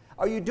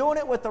 Are you doing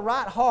it with the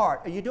right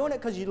heart? Are you doing it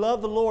because you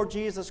love the Lord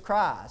Jesus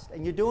Christ?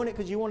 And you're doing it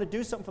because you want to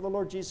do something for the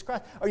Lord Jesus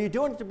Christ? Are you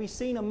doing it to be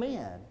seen of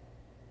men?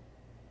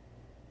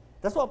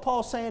 That's what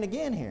Paul's saying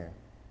again here.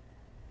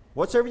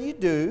 Whatsoever you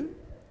do,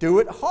 do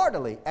it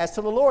heartily, as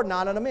to the Lord,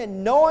 not unto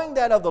men, knowing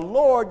that of the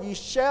Lord ye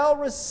shall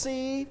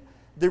receive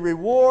the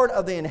reward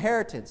of the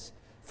inheritance,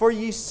 for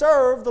ye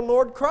serve the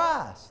Lord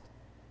Christ.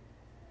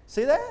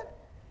 See that?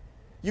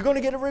 You're going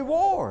to get a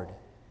reward.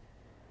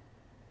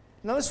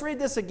 Now let's read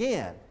this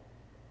again.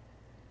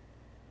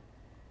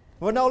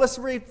 Well, no, let's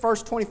read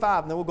verse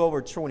 25, and then we'll go over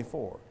to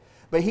 24.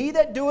 But he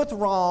that doeth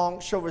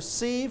wrong shall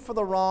receive for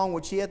the wrong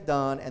which he hath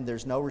done, and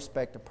there's no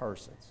respect of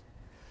persons.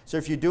 So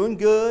if you're doing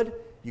good,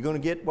 you're going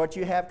to get what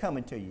you have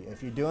coming to you.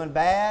 If you're doing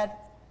bad,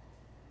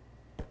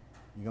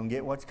 you're going to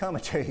get what's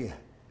coming to you.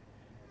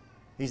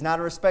 He's not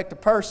a respect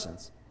of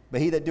persons.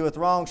 But he that doeth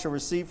wrong shall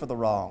receive for the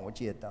wrong which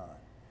he hath done.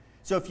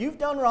 So if you've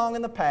done wrong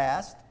in the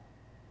past,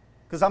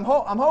 because I'm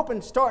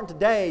hoping starting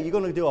today, you're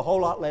going to do a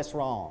whole lot less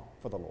wrong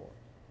for the Lord.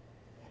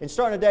 And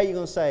starting today, you're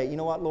going to say, you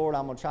know what, Lord,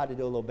 I'm going to try to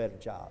do a little better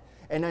job.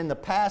 And in the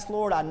past,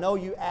 Lord, I know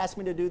you asked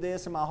me to do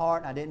this in my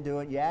heart, and I didn't do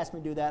it. You asked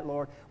me to do that,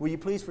 Lord. Will you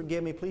please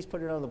forgive me? Please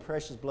put it under the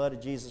precious blood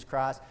of Jesus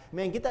Christ.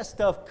 Man, get that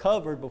stuff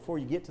covered before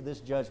you get to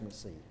this judgment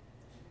seat.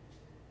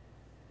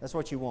 That's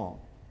what you want.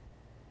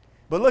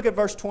 But look at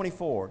verse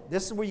 24.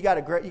 This is where you got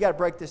to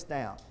break this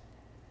down.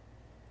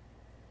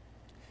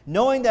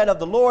 Knowing that of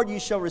the Lord you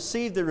shall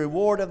receive the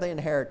reward of the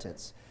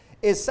inheritance.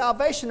 Is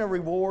salvation a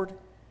reward?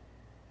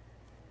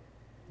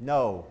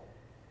 No.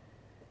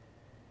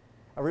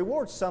 A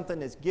reward is something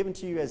that's given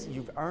to you as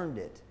you've earned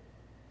it.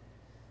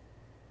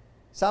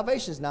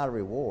 Salvation is not a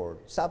reward.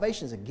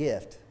 Salvation is a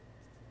gift.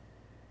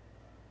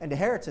 And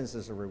inheritance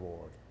is a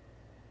reward.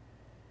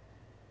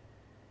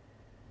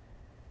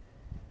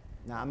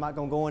 Now, I'm not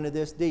going to go into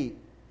this deep,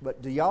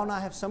 but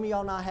some of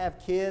y'all not have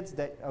kids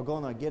that are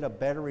going to get a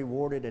better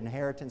rewarded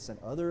inheritance than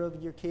other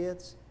of your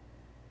kids?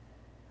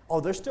 Oh,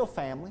 they're still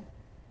family.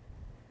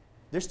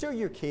 They're still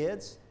your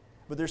kids.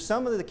 But there's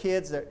some of the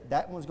kids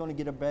that one's going to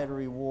get a better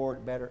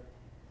reward, better.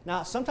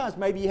 Now, sometimes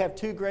maybe you have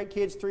 2 great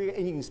kids, 3,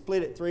 and you can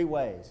split it 3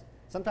 ways.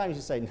 Sometimes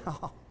you say,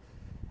 no,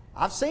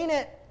 I've seen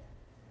it.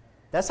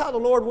 That's how the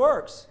Lord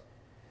works.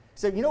 He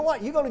said, you know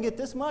what? You're going to get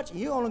this much.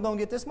 You're only going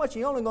to get this much.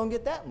 You're only going to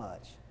get that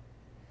much.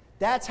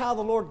 That's how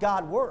the Lord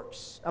God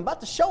works. I'm about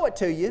to show it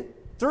to you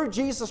through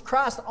Jesus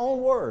Christ's own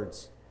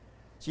words.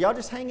 So y'all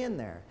just hang in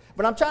there.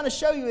 But I'm trying to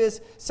show you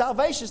is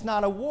salvation is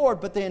not a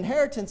reward, but the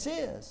inheritance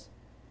is.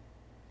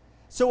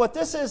 So what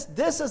this is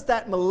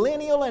that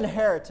millennial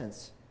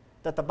inheritance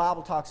that the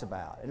Bible talks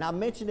about. And I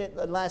mentioned it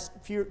the last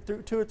 2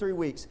 or 3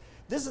 weeks.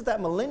 This is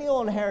that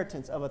millennial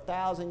inheritance of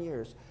 1,000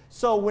 years.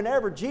 So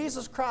whenever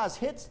Jesus Christ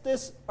hits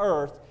this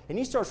earth and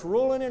He starts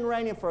ruling and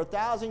reigning for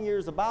 1,000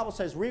 years, the Bible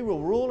says we will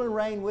rule and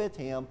reign with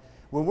Him.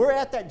 When we're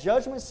at that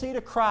judgment seat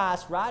of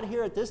Christ right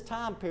here at this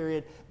time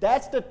period,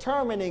 that's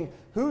determining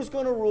who's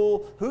going to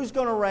rule, who's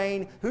going to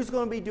reign, who's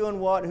going to be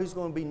doing what, and who's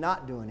going to be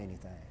not doing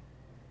anything.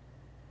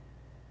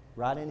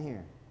 Right in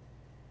here.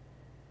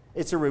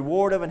 It's a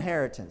reward of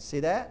inheritance. See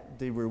that?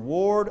 The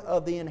reward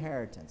of the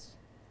inheritance.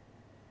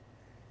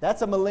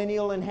 That's a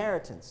millennial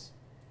inheritance.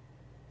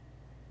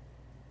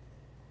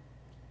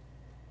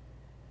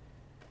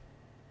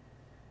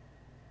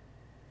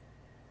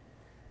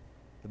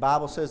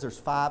 Bible says there's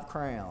 5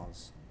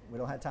 crowns. We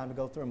don't have time to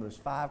go through them, but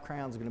there's 5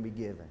 crowns going to be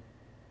given.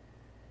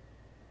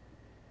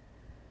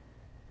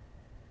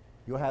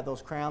 You'll have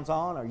those crowns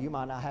on, or you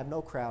might not have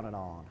no crowning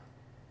on.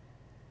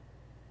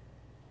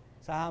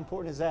 So how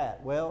important is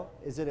that? Well,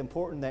 is it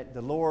important that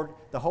the Lord,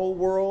 the whole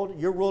world,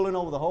 you're ruling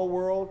over the whole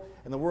world,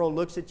 and the world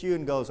looks at you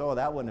and goes, oh,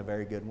 that wasn't a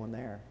very good one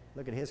there.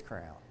 Look at his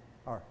crown.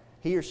 Or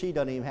he or she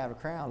doesn't even have a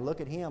crown.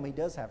 Look at him, he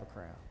does have a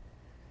crown.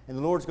 And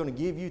the Lord's going to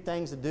give you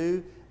things to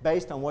do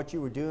based on what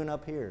you were doing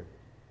up here.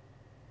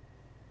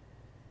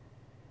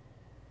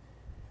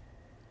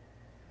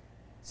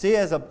 See,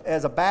 as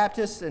a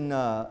Baptist, and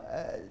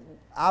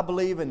I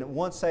believe in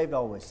once saved,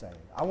 always saved.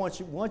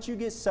 Once you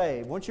get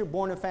saved, once you're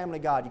born in the family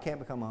of God, you can't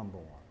become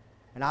unborn.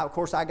 And of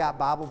course, I got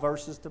Bible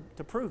verses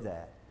to prove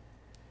that.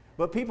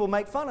 But people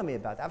make fun of me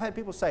about that. I've had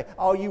people say,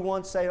 oh, you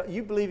once saved,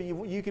 you believe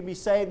you can be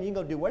saved and you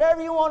can go do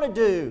whatever you want to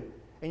do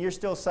and you're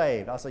still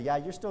saved. I'll say, yeah,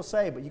 you're still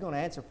saved, but you're going to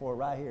answer for it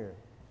right here.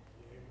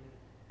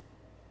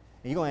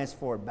 And you're going to answer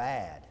for it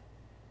bad.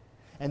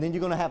 And then you're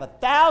going to have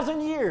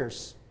 1,000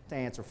 years to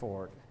answer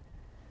for it.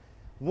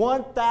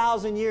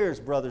 1,000 years,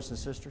 brothers and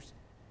sisters.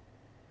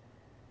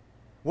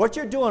 What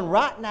you're doing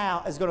right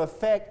now is going to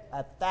affect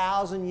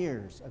 1,000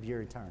 years of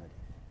your eternity.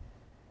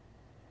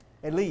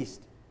 At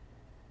least.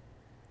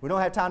 We don't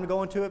have time to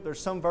go into it. There's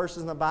some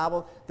verses in the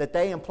Bible that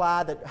they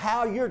imply that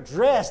how you're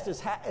dressed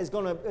is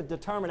going to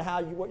determine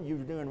what you're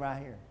doing right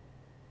here.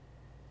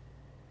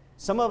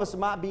 Some of us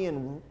might be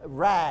in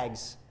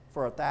rags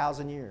for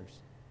 1,000 years.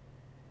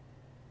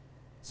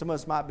 Some of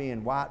us might be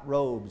in white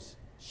robes,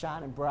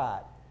 shining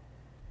bright.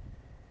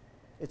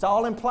 It's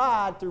all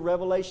implied through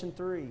Revelation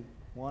 3,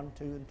 1,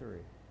 2, and 3.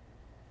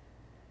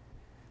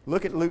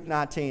 Look at Luke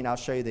 19. I'll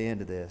show you the end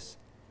of this.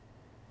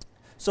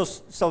 So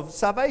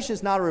salvation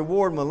is not a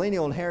reward,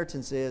 millennial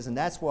inheritance is, and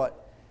that's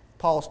what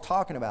Paul's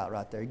talking about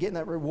right there. Getting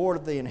that reward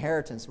of the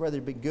inheritance, whether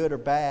it be good or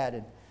bad,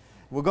 and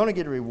we're going to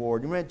get a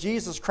reward. Remember,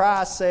 Jesus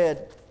Christ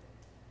said,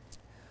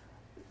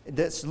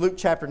 that's Luke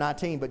chapter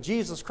 19, but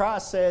Jesus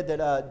Christ said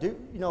that do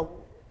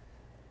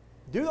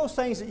those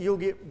things that you'll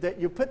get, that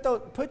you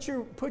put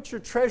your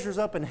treasures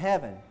up in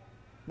heaven,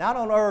 not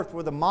on earth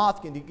where the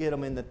moth can get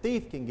them and the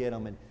thief can get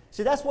them. And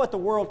see, that's what the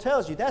world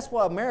tells you. That's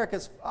what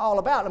America's all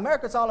about.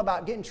 America's all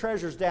about getting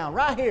treasures down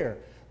right here.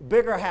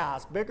 Bigger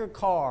house, bigger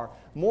car,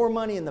 more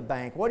money in the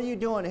bank. What are you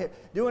doing here?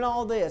 Doing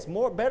all this,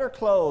 better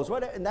clothes.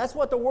 And that's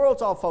what the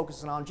world's all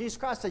focusing on. Jesus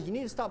Christ says you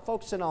need to stop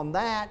focusing on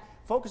that.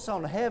 Focus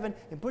on heaven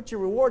and put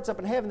your rewards up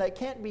in heaven that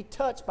can't be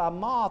touched by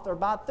moth or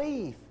by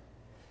thief.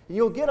 And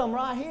you'll get them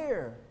right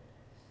here.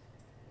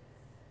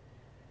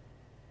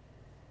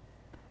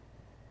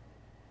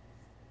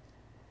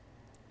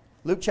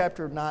 Luke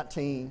chapter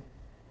 19,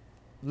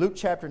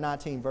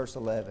 verse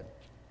 11.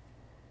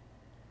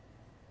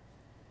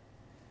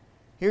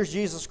 Here's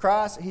Jesus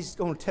Christ. He's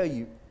going to tell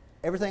you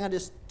everything I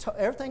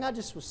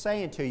just was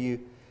saying to you.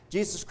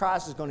 Jesus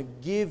Christ is going to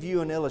give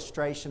you an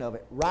illustration of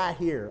it right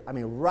here. I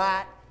mean,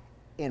 right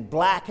in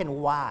black and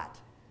white,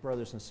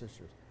 brothers and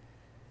sisters.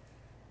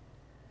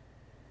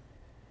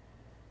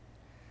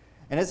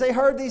 And as they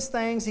heard these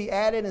things, he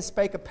added and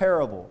spake a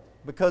parable,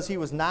 because he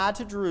was nigh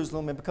to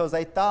Jerusalem, and because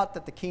they thought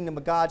that the kingdom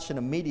of God should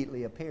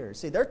immediately appear.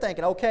 See, they're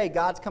thinking, okay,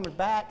 God's coming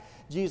back.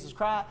 Jesus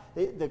Christ,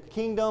 the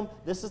kingdom,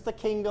 this is the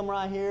kingdom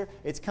right here.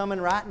 It's coming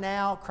right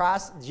now.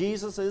 Christ,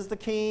 Jesus is the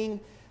king.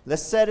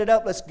 Let's set it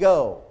up. Let's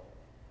go.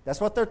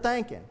 That's what they're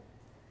thinking.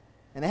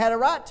 And they had a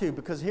right to,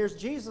 because here's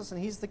Jesus and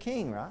he's the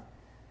king, right?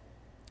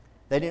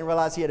 They didn't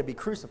realize he had to be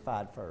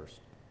crucified first.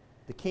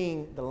 The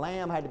king, the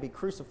lamb had to be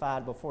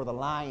crucified before the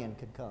lion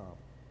could come.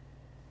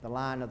 The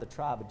lion of the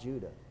tribe of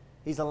Judah.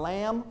 He's a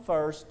lamb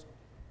first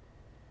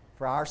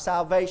for our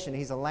salvation.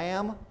 He's a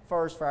lamb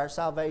first for our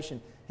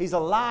salvation. He's a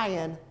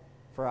lion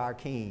for our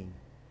king.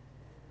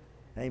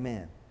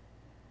 Amen.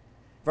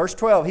 Verse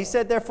 12, he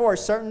said, therefore, a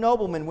certain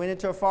nobleman went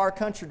into a far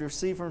country to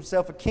receive for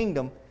himself a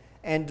kingdom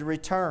and to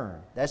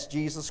return. That's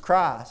Jesus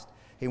Christ.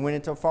 He went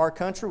into a far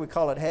country. We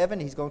call it heaven.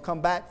 He's going to come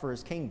back for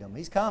his kingdom.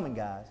 He's coming,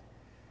 guys.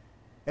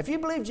 If you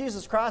believe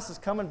Jesus Christ is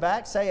coming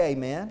back, say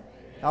amen. Amen.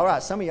 All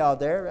right, some of y'all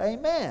there,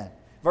 amen.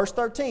 Verse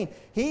 13,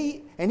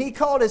 he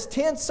called his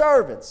 10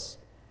 servants.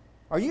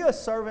 Are you a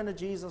servant of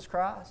Jesus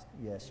Christ?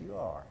 Yes, you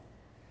are.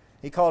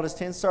 He called his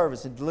 10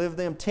 servants and delivered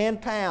them 10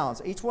 pounds.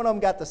 Each one of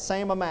them got the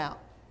same amount.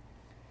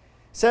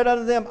 Said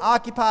unto them,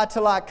 occupy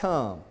till I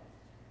come.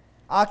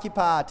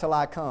 Occupy till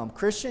I come.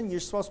 Christian, you're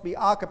supposed to be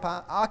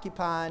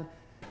occupying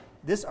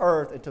this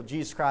earth until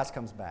Jesus Christ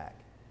comes back.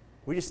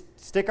 We just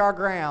stick our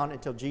ground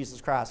until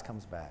Jesus Christ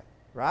comes back,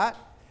 right?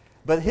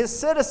 But his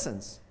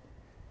citizens,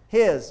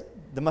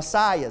 the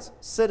Messiah's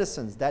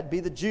citizens, that be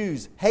the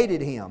Jews,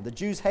 hated him. The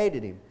Jews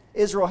hated him.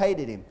 Israel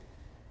hated him.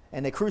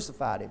 And they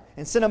crucified him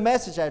and sent a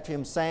message after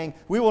him saying,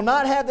 we will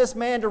not have this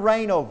man to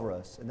reign over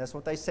us. And that's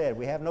what they said.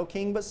 We have no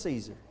king but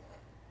Caesar.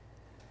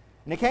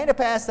 And it came to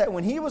pass that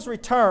when he was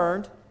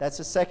returned, that's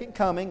his second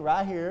coming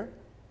right here,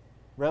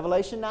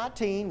 Revelation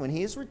 19, when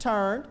he is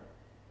returned,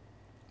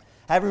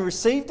 having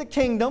received the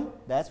kingdom,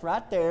 that's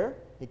right there,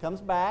 he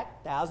comes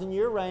back,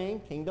 1,000-year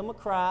reign, kingdom of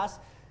Christ.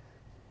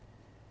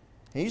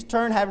 He's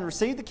turned, having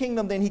received the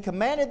kingdom, then he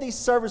commanded these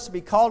servants to be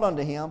called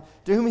unto him,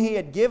 to whom he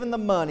had given the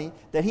money,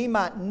 that he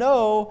might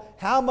know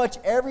how much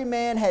every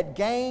man had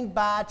gained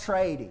by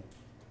trading.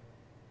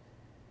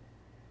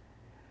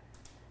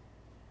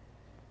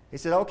 He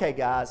said, okay,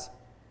 guys,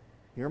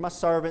 you're my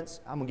servants.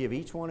 I'm going to give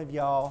each one of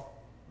y'all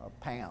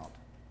 £1.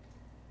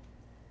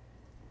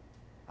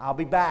 I'll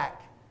be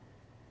back.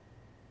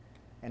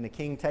 And the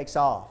king takes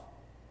off.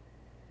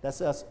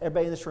 That's us.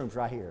 Everybody in this room's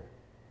right here.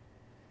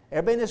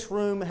 Everybody in this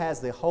room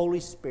has the Holy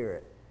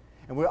Spirit.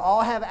 And we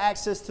all have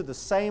access to the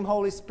same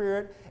Holy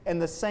Spirit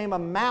and the same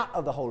amount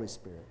of the Holy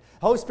Spirit.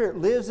 The Holy Spirit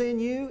lives in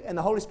you, and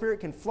the Holy Spirit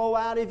can flow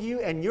out of you,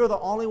 and you're the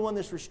only one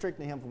that's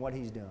restricting Him from what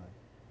He's doing.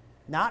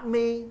 Not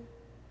me,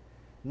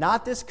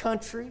 not this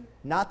country,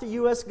 not the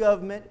U.S.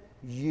 government,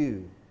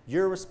 you.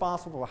 You're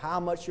responsible for how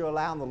much you're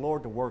allowing the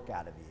Lord to work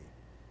out of you.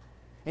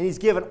 And He's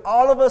given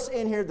all of us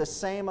in here the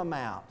same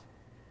amount.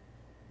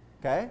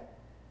 Okay?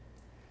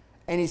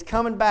 And He's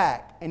coming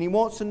back, and He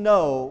wants to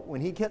know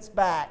when He gets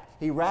back,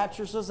 He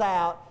raptures us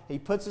out, He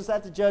puts us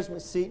at the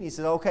judgment seat, and He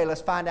says, okay,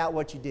 let's find out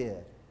what you did.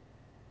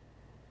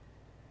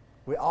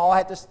 We all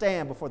have to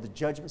stand before the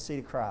judgment seat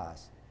of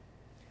Christ.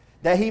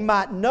 That He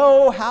might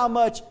know how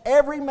much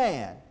every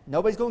man,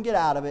 nobody's going to get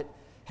out of it,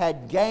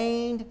 had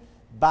gained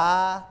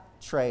by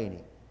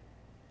trading.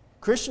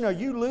 Christian, are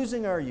you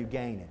losing or are you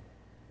gaining?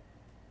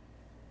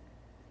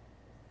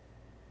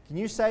 Can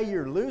you say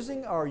you're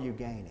losing or are you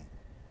gaining?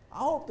 I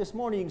hope this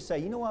morning you can say,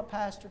 you know what,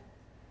 Pastor?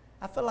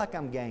 I feel like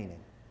I'm gaining.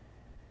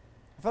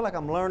 I feel like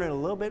I'm learning a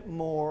little bit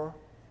more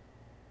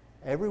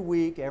every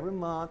week, every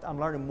month. I'm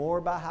learning more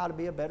about how to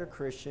be a better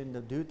Christian,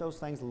 to do those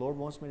things the Lord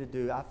wants me to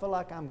do. I feel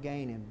like I'm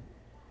gaining.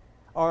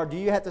 Or do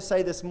you have to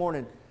say this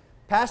morning,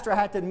 Pastor, I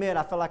have to admit,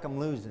 I feel like I'm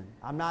losing.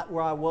 I'm not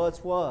where I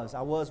was.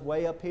 I was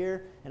way up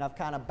here, and I've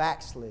kind of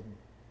backslidden.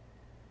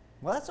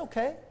 Well, that's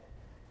okay.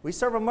 We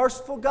serve a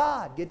merciful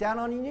God. Get down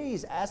on your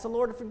knees. Ask the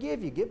Lord to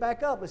forgive you. Get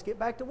back up. Let's get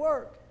back to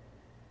work.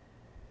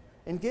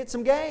 And get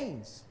some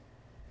gains.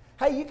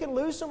 Hey, you can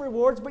lose some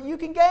rewards, but you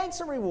can gain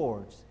some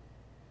rewards.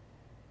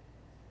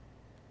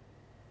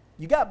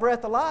 You got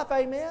breath of life,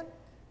 amen?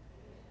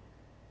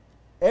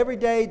 Every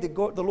day the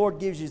Lord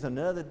gives you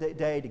another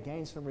day to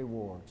gain some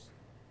rewards.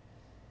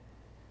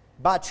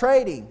 By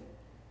trading.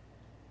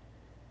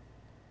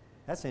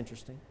 That's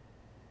interesting.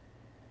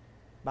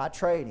 By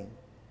trading.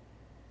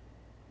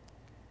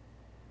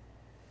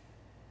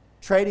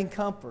 Trading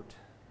comfort.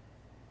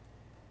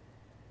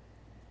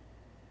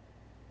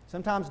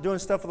 Sometimes doing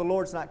stuff for the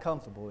Lord's not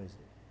comfortable, is it?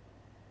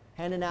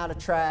 Handing out a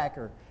tract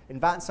or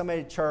inviting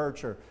somebody to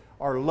church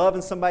or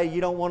loving somebody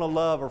you don't want to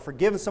love or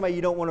forgiving somebody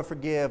you don't want to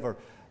forgive or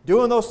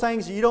doing those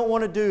things you don't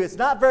want to do. It's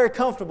not very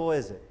comfortable,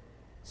 is it?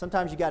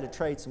 Sometimes you got to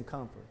trade some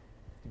comfort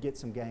to get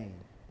some gain.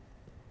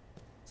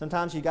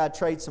 Sometimes you got to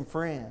trade some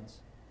friends.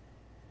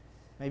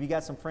 Maybe you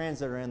got some friends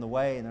that are in the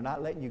way and they're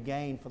not letting you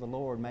gain for the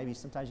Lord. Maybe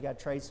sometimes you got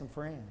to trade some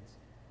friends.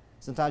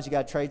 Sometimes you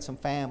got to trade some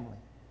family.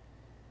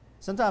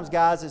 Sometimes,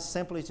 guys, it's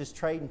simply just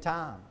trading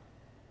time.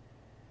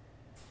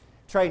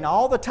 Trading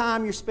all the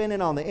time you're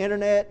spending on the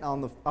internet,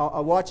 on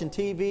watching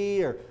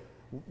TV, or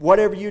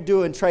whatever you're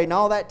doing, trading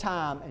all that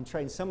time and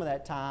trading some of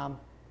that time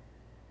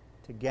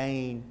to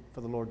gain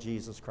for the Lord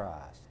Jesus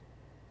Christ.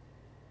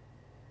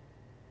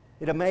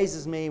 It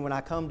amazes me when I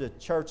come to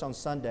church on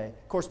Sunday.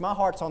 Of course, my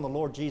heart's on the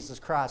Lord Jesus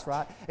Christ,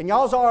 right? And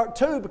y'all's are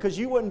too, because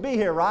you wouldn't be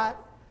here, right?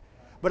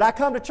 But I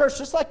come to church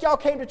just like y'all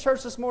came to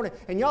church this morning,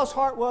 and y'all's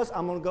heart was,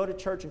 I'm going to go to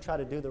church and try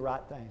to do the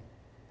right thing.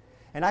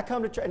 And I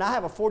come to church, and I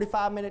have a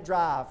 45-minute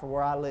drive from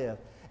where I live.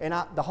 And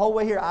the whole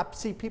way here, I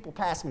see people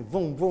pass me,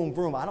 boom, boom,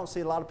 boom. I don't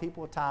see a lot of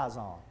people with ties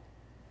on.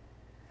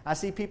 I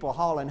see people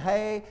hauling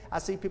hay. I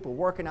see people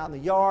working out in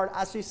the yard.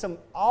 I see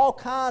all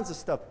kinds of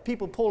stuff.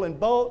 People pulling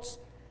boats.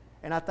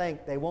 And I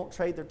think they won't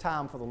trade their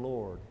time for the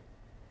Lord.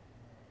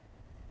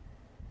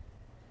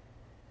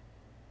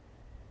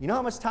 You know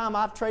how much time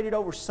I've traded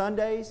over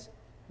Sundays?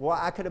 Well,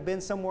 I could have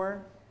been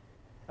somewhere.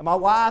 And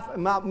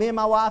me and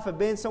my wife have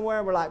been somewhere,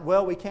 and we're like,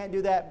 well, we can't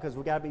do that because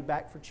we got to be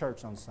back for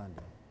church on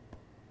Sunday.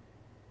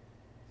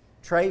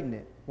 Trading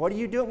it. What are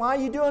you doing? Why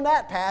are you doing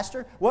that,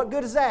 Pastor? What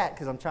good is that?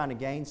 Because I'm trying to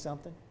gain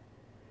something.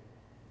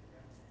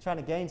 Trying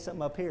to gain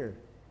something up here.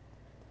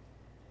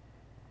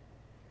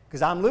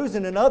 Because I'm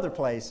losing in other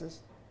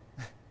places.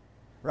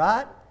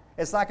 Right?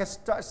 It's like a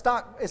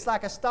stock. It's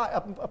like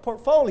a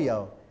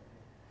portfolio.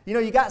 You know,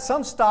 you got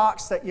some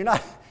stocks that you're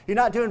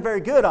not doing very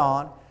good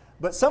on,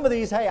 but some of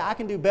these, hey, I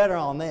can do better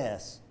on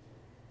this.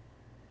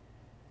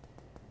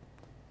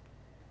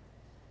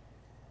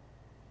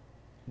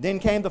 Then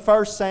came the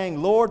first,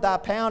 saying, Lord, thy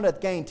pound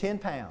hath gained 10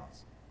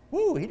 pounds.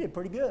 Woo, he did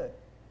pretty good.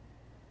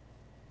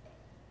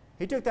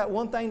 He took that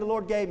one thing the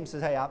Lord gave him and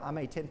says, hey, I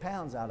made 10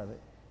 pounds out of it.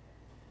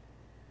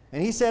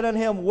 And he said unto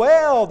him,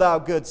 well, thou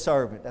good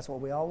servant. That's what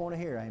we all want to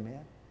hear, amen.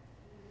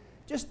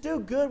 Just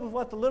do good with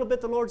what the little bit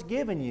the Lord's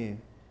given you.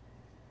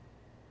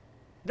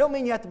 It don't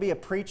mean you have to be a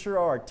preacher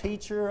or a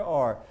teacher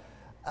or,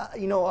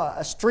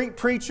 a street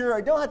preacher. Or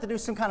you don't have to do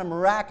some kind of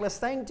miraculous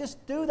thing.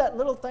 Just do that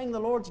little thing the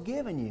Lord's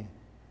given you.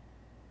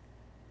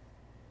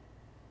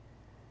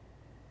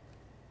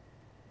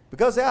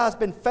 Because thou hast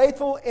been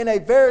faithful in a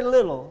very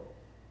little,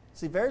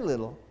 see, very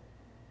little,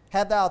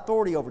 have thou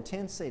authority over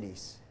 10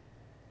 cities.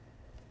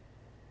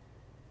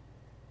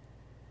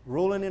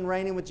 Ruling and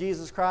reigning with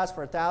Jesus Christ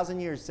for 1,000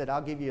 years, he said,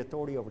 I'll give you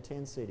authority over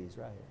 10 cities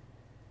right here.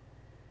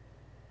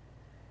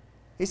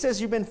 He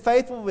says, you've been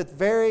faithful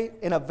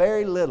in a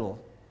very little.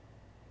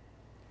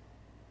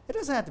 It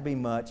doesn't have to be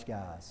much,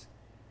 guys.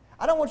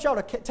 I don't want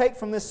y'all to take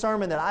from this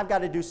sermon that I've got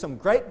to do some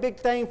great big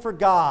thing for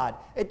God.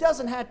 It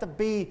doesn't have to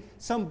be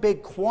some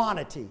big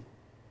quantity.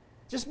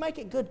 Just make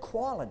it good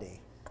quality.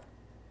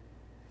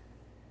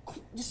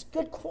 Just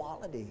good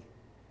quality.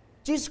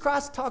 Jesus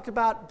Christ talked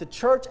about the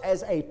church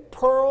as a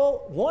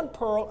pearl, one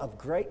pearl of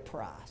great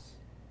price.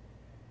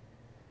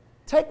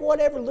 Take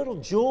whatever little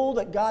jewel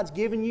that God's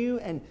given you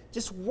and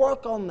just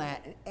work on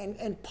that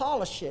and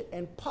polish it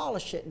and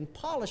polish it and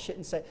polish it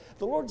and say,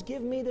 the Lord's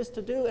given me this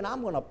to do and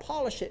I'm going to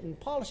polish it and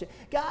polish it.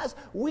 Guys,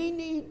 we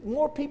need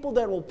more people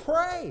that will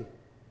pray.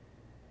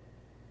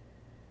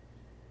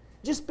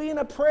 Just being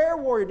a prayer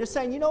warrior, just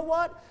saying, you know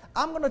what?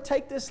 I'm going to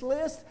take this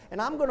list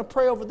and I'm going to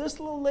pray over this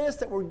little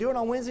list that we're doing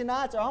on Wednesday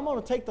nights, or I'm going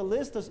to take the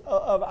list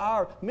of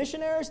our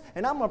missionaries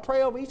and I'm going to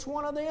pray over each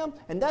one of them,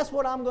 and that's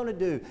what I'm going to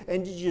do.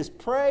 And you're just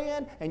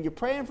praying, and you're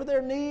praying for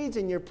their needs,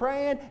 and you're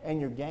praying,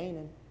 and you're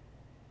gaining.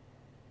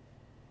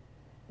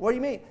 What do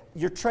you mean?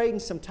 You're trading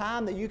some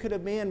time that you could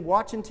have been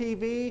watching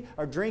TV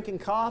or drinking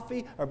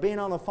coffee or being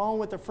on the phone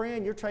with a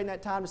friend. You're trading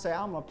that time to say,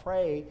 I'm going to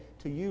pray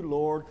to you,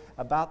 Lord,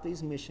 about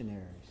these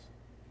missionaries.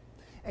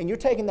 And you're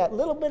taking that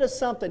little bit of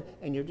something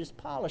and you're just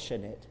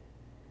polishing it.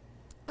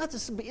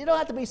 You don't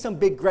have to be some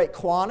big, great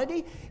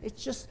quantity.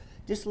 It's just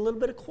a little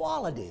bit of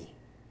quality.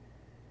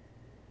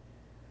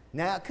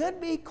 Now, it could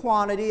be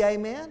quantity,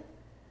 amen?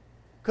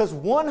 Because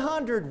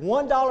 100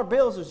 $1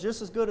 bills is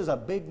just as good as a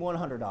big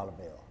 $100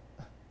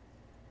 bill.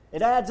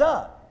 It adds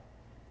up.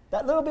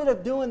 That little bit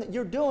of doing that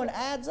you're doing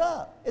adds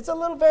up. It's a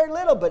little, very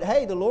little, but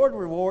hey, the Lord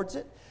rewards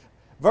it.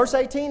 Verse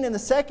 18, and the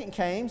second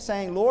came,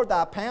 saying, Lord,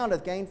 thy pound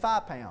hath gained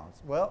 5 pounds.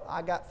 Well,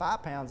 I got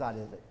 5 pounds out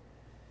of it.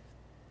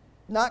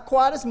 Not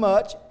quite as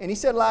much. And he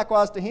said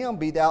likewise to him,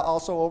 be thou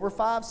also over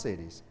 5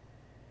 cities.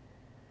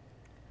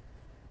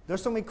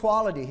 There's some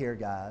equality here,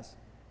 guys.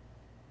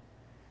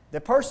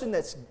 The person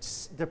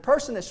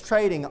that's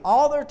trading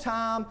all their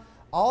time,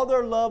 all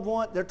their loved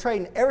one, they're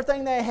trading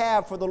everything they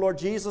have for the Lord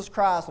Jesus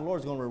Christ, the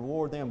Lord's going to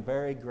reward them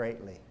very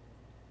greatly.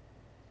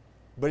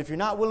 But if you're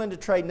not willing to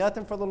trade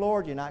nothing for the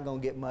Lord, you're not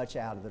going to get much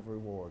out of the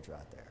rewards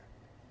right there.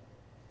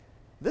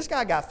 This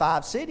guy got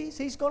 5 cities.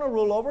 He's going to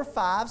rule over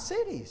 5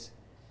 cities.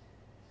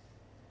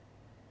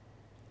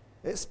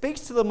 It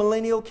speaks to the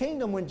millennial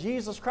kingdom when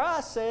Jesus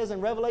Christ says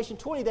in Revelation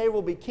 20, they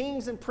will be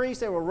kings and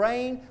priests, they will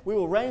reign, we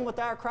will reign with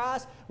our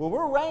Christ. When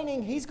we're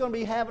reigning, He's going to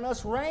be having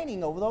us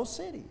reigning over those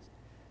cities.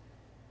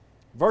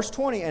 Verse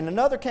 20, and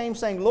another came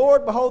saying,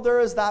 Lord, behold, here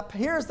is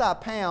thy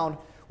pound,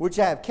 which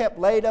I have kept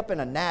laid up in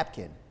a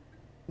napkin.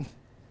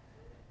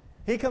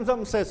 He comes up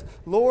and says,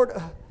 Lord,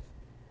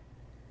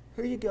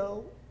 here you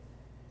go.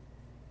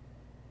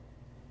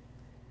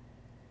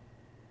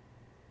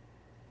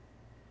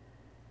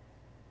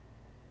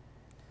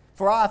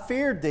 For I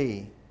feared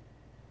thee,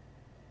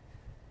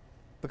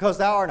 because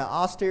thou art an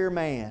austere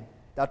man.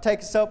 Thou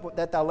takest up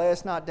that thou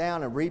layest not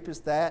down, and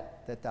reapest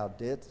that thou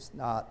didst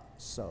not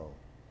sow.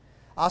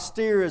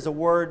 Austere is a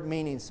word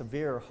meaning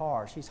severe or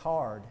harsh. He's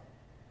hard.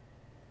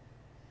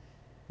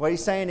 What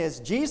he's saying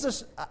is,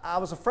 Jesus, I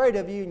was afraid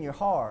of you and you're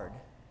hard.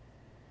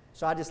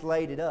 So I just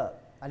laid it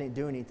up. I didn't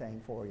do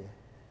anything for you.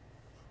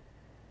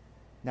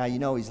 Now you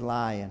know he's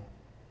lying.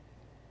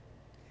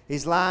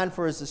 He's lying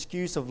for his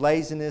excuse of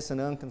laziness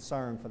and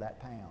unconcern for that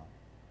pound.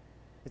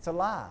 It's a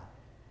lie.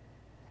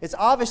 It's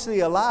obviously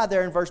a lie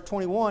there in verse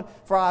 21,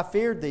 for I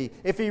feared thee.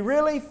 If he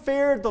really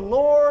feared the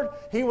Lord,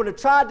 he would have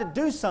tried to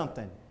do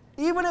something.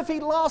 Even if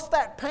he lost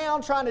that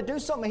pound trying to do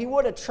something, he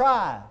would have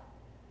tried.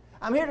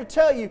 I'm here to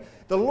tell you,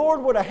 the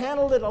Lord would have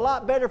handled it a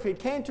lot better if He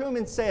came to him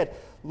and said,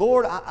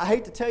 Lord, I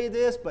hate to tell you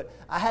this, but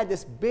I had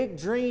this big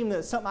dream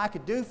that something I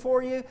could do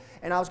for you,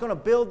 and I was going to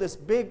build this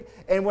big,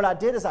 and what I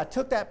did is I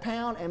took that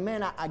pound, and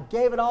man, I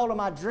gave it all to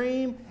my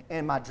dream,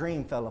 and my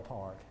dream fell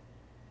apart.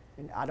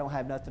 And I don't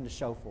have nothing to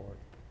show for it.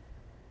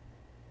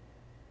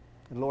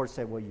 And the Lord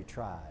said, well, you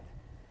tried.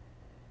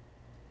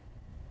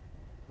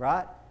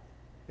 Right?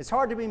 It's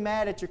hard to be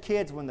mad at your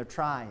kids when they're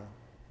trying.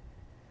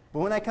 But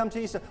when they come to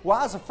you and say, well,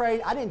 I was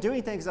afraid, I didn't do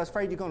anything because I was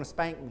afraid you're going to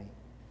spank me.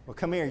 Well,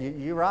 come here,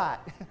 you're right.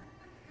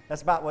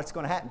 That's about what's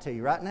going to happen to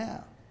you right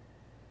now.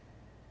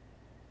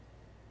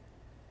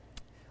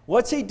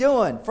 What's he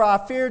doing? For I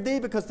feared thee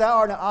because thou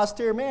art an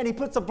austere man. He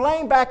puts the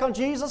blame back on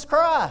Jesus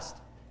Christ,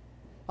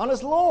 on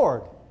his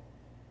Lord.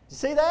 You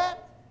see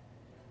that?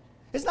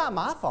 It's not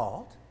my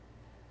fault.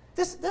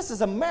 This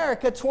is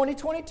America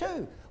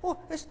 2022. Well,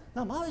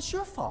 it's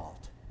your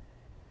fault.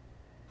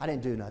 I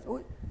didn't do nothing.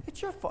 Well,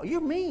 it's your fault.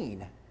 You're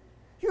mean.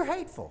 You're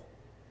hateful.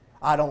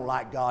 I don't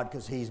like God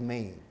because He's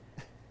mean.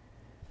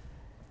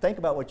 Think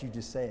about what you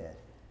just said.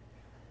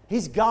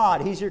 He's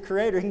God. He's your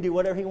creator. He can do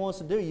whatever He wants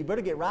to do. You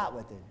better get right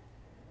with Him,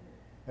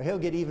 or He'll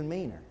get even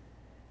meaner.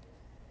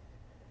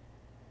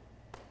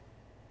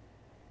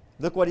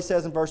 Look what he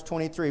says in verse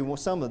 23. Well,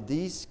 some of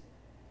these.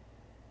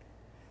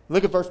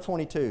 Look at verse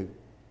 22.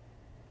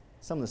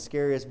 Some of the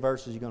scariest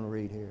verses you're going to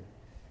read here.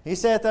 He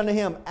saith unto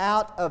him,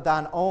 out of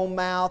thine own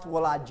mouth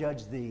will I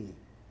judge thee.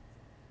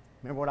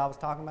 Remember what I was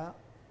talking about?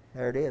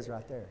 There it is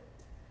right there.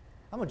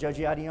 I'm going to judge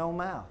you out of your own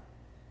mouth.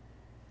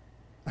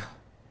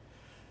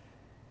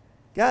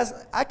 Guys,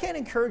 I can't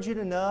encourage you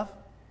enough.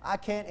 I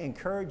can't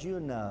encourage you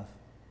enough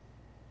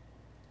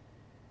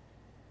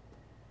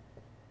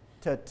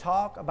to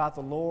talk about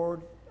the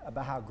Lord,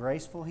 about how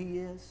graceful He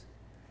is,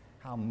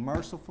 how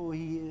merciful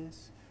He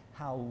is,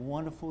 how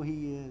wonderful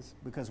He is,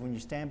 because when you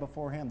stand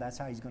before Him, that's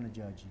how He's going to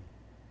judge you.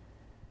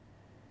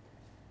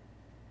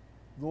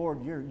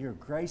 Lord, you're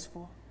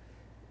graceful.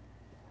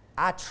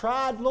 I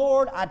tried,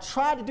 Lord. I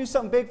tried to do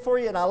something big for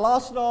you, and I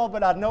lost it all,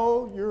 but I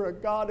know you're a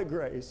God of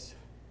grace.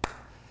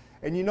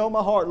 And you know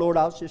my heart, Lord,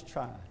 I was just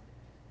trying.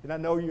 And I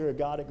know you're a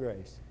God of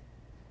grace.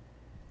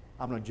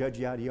 I'm going to judge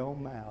you out of your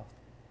own mouth.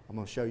 I'm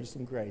going to show you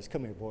some grace.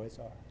 Come here, boy. It's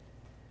all right.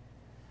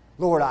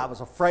 Lord, I was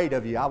afraid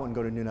of you. I wasn't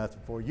going to do nothing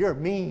for you. You're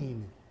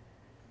mean.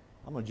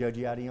 I'm going to judge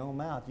you out of your own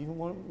mouth.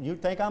 You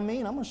think I'm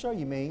mean? I'm going to show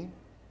you mean.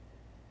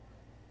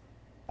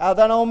 Out of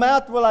thine own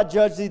mouth will I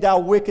judge thee, thou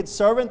wicked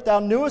servant. Thou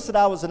knewest that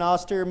I was an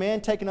austere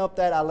man, taking up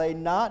that I laid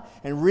not,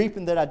 and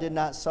reaping that I did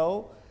not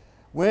sow.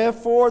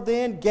 Wherefore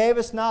then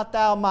gavest not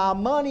thou my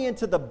money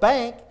into the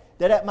bank,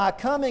 that at my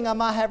coming I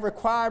might have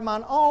required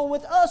mine own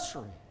with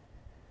usury?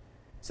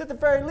 So at the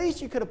very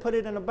least you could have put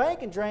it in a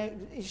bank and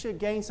you should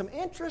gain some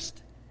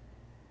interest.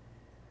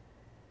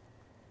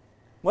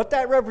 What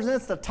that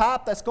represents, the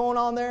type that's going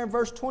on there in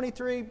verse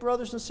 23,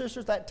 brothers and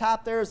sisters, that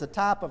type there is the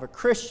type of a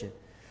Christian.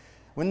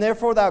 When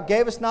therefore thou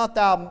gavest not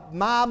thou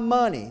my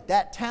money,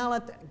 that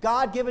talent,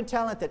 God-given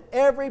talent that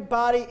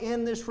everybody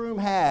in this room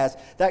has,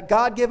 that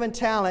God-given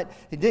talent,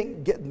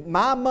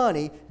 my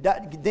money,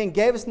 then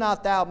gavest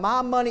not thou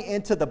my money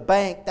into the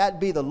bank, that'd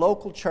be the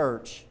local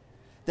church,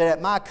 that at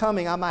my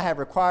coming I might have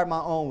required my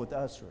own with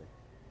usury.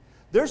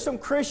 There's some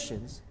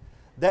Christians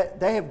that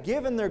they have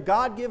given their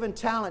God-given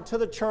talent to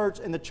the church,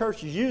 and the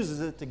church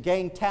uses it to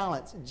gain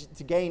talents,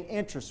 to gain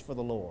interest for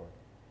the Lord.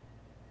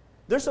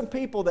 There's some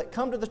people that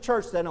come to the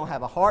church that don't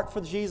have a heart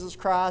for Jesus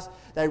Christ.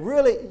 They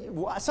really,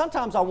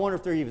 sometimes I wonder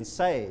if they're even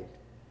saved.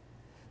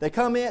 They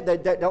come in,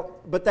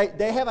 but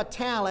they have a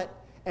talent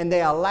and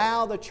they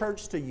allow the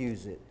church to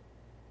use it.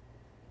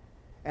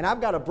 And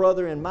I've got a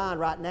brother in mind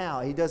right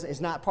now.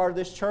 He's not part of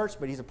this church,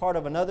 but he's a part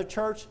of another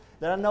church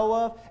that I know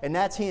of, and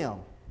that's him.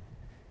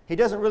 He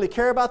doesn't really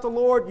care about the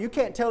Lord. You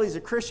can't tell he's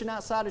a Christian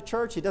outside of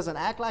church. He doesn't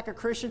act like a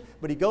Christian,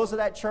 but he goes to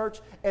that church,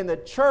 and the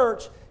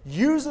church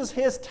uses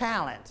his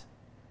talent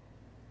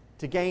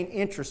to gain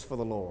interest for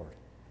the Lord.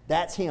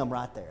 That's him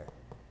right there.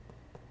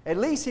 At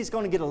least he's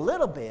going to get a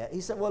little bit.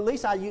 He said, well, at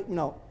least I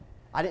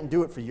didn't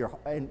do it for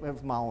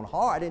my own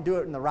heart. I didn't do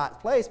it in the right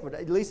place, but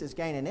at least it's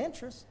gaining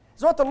interest.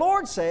 It's what the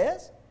Lord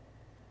says.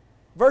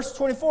 Verse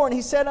 24, and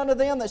he said unto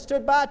them that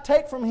stood by,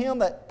 take from him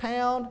that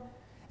pound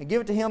and give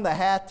it to him that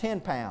hath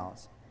 10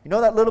 pounds. You know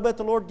that little bit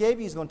the Lord gave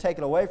you, He's going to take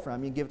it away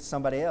from you and give it to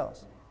somebody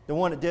else, the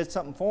one that did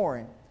something for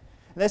him.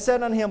 And they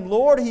said unto him,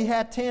 Lord, he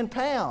had 10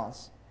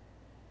 pounds.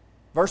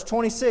 Verse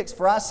 26,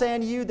 for I say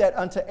unto you that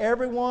unto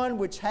everyone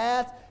which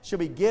hath shall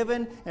be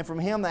given, and from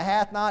him that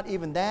hath not,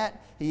 even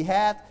that he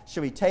hath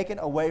shall be taken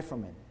away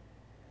from him.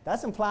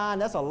 That's implying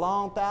that's a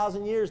long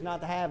 1,000 years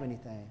not to have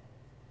anything.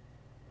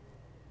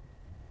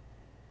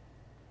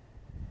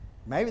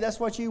 Maybe that's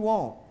what you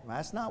want.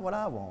 That's not what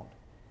I want.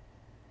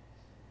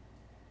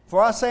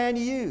 For I say unto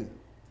you,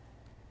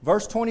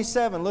 verse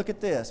 27, look at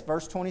this,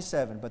 verse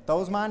 27, but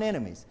those mine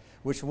enemies,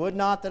 which would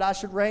not that I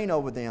should reign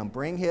over them,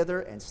 bring hither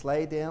and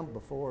slay them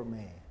before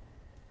me.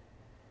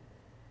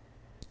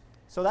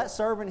 So that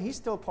servant, he's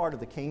still part of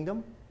the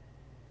kingdom.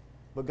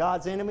 But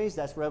God's enemies,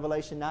 that's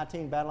Revelation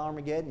 19, Battle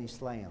Armageddon, you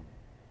slay them.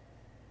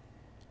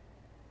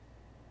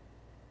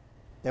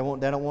 They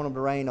don't want him to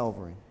reign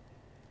over him.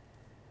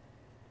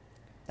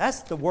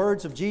 That's the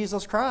words of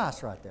Jesus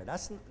Christ right there.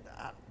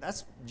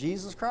 That's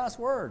Jesus Christ's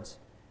words.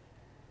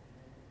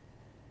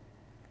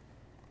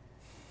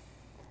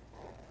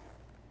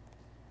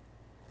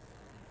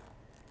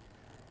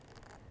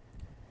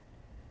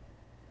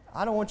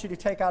 I don't want you to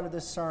take out of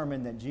this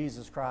sermon that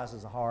Jesus Christ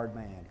is a hard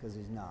man, because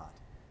He's not.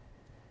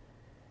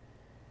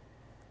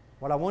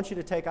 What I want you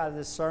to take out of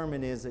this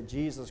sermon is that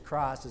Jesus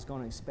Christ is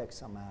going to expect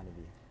something out of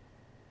you.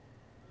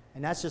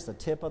 And that's just the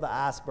tip of the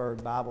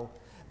iceberg, Bible.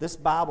 This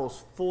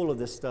Bible's full of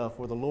this stuff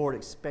where the Lord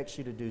expects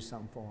you to do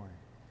something for Him.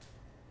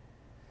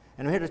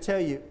 And I'm here to tell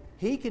you,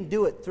 He can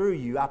do it through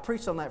you. I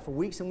preached on that for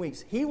weeks and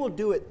weeks. He will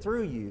do it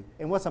through you.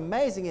 And what's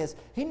amazing is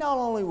He not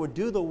only will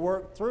do the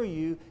work through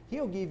you,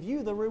 He'll give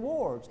you the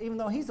rewards, even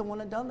though He's the one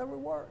that done the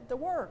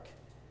work.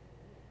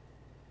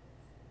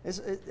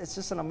 It's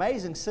just an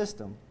amazing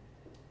system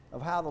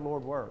of how the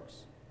Lord works.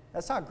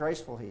 That's how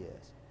graceful He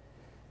is.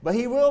 But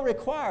He will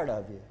require it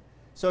of you.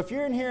 So if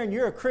you're in here and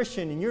you're a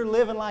Christian and you're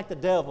living like the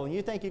devil and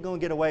you think you're going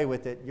to get away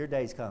with it, your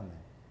day's coming.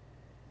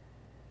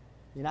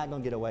 You're not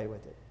going to get away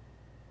with it.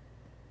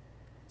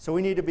 So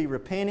we need to be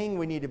repenting.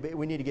 We need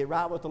to get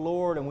right with the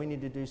Lord, and we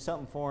need to do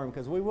something for Him,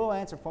 because we will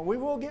answer for Him. We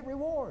will get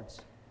rewards.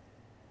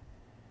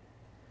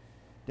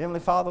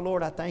 Heavenly Father,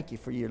 Lord, I thank You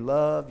for Your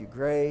love, Your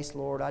grace,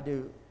 Lord. I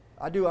do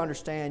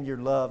understand Your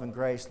love and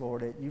grace,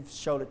 Lord. You've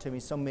showed it to me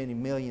so many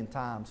million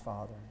times,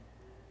 Father.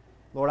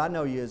 Lord, I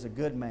know You as a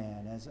good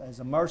man, as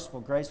a merciful,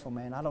 graceful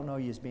man. I don't know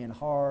You as being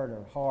hard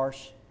or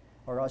harsh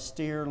or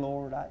austere,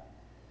 Lord.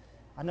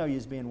 I know You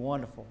as being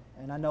wonderful.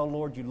 And I know,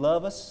 Lord, You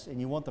love us and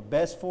You want the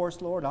best for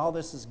us, Lord. All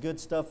this is good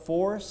stuff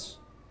for us.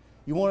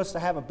 You want us to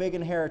have a big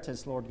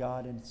inheritance, Lord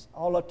God, and it's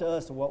all up to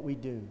us to what we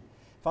do.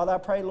 Father, I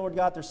pray, Lord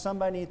God, there's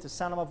somebody at the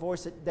sound of my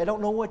voice that they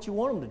don't know what You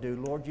want them to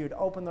do, Lord. You'd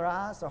open their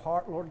eyes, their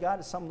heart, Lord God,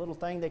 to some little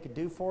thing they could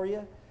do for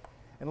You.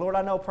 And Lord,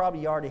 I know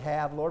probably You already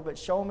have, Lord, but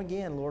show them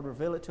again, Lord.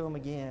 Reveal it to them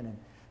again. And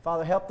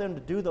Father, help them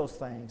to do those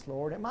things,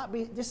 Lord. It might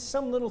be just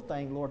some little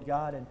thing, Lord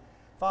God. And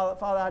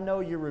Father, I know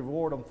You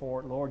reward them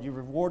for it, Lord. You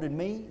rewarded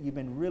me. You've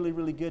been really,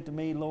 really good to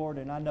me, Lord.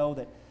 And I know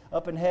that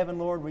up in heaven,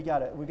 Lord, we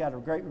got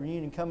a great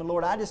reunion coming,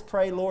 Lord. I just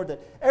pray, Lord, that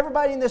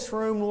everybody in this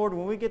room, Lord,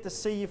 when we get to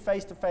see You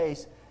face to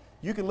face,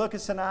 You can look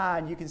us in the eye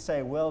and You can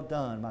say, well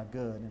done, my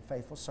good and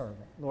faithful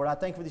servant. Lord, I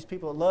thank You for these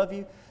people that love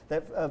You,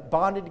 that have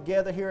bonded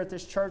together here at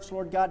this church,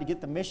 Lord God, to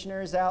get the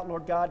missionaries out,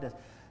 Lord God,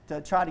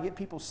 to try to get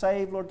people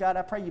saved, Lord God.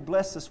 I pray You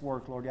bless this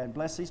work, Lord God, and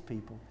bless these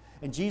people.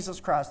 In Jesus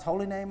Christ's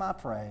holy name I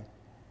pray.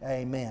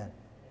 Amen.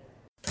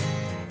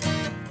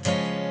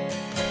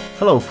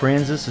 Hello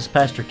friends, this is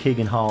Pastor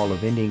Keegan Hall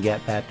of Indian Gap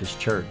Baptist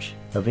Church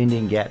of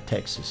Indian Gap,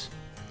 Texas.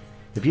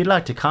 If you'd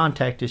like to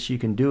contact us, you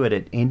can do it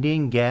at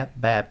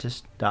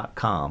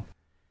IndianGapBaptist.com.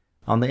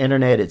 On the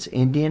internet, it's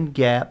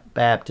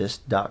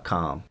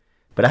IndianGapBaptist.com.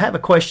 But I have a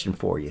question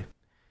for you.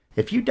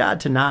 If you died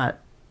tonight,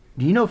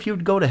 do you know if you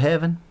would go to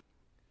heaven?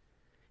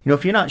 You know,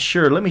 if you're not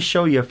sure, let me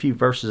show you a few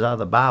verses out of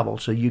the Bible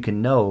so you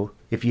can know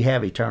if you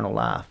have eternal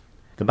life.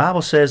 The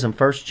Bible says in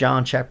 1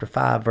 John chapter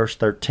 5, verse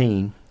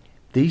 13,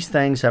 "These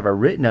things have I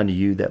written unto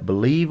you that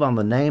believe on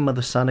the name of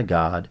the Son of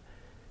God,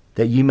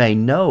 that you may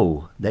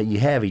know that you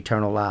have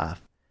eternal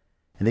life,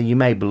 and that you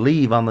may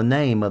believe on the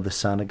name of the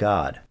Son of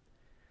God."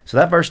 So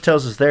that verse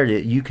tells us there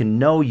that you can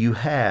know you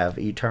have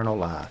eternal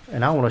life.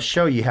 And I want to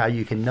show you how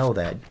you can know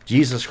that.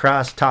 Jesus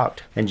Christ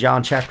talked in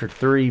John chapter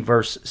 3,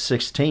 verse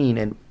 16,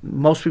 and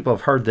most people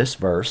have heard this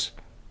verse.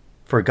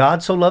 "For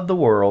God so loved the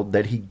world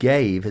that He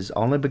gave His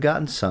only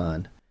begotten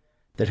Son,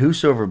 that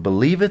whosoever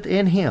believeth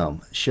in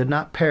Him should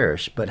not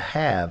perish, but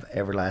have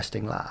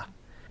everlasting life."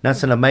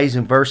 That's an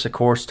amazing verse, of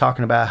course,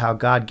 talking about how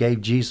God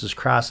gave Jesus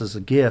Christ as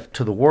a gift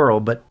to the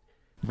world. But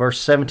verse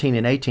 17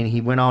 and 18,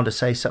 He went on to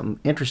say something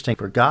interesting.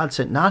 "For God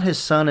sent not His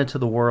Son into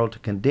the world to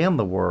condemn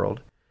the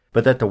world,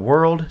 but that the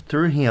world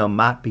through Him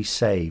might be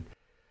saved."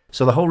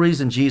 So the whole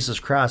reason Jesus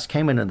Christ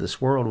came into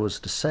this world was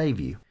to save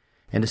you,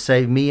 and to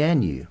save me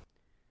and you.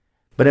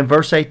 But in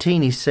verse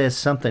 18, He says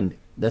something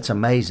that's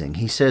amazing.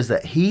 He says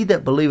that he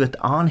that believeth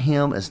on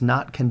Him is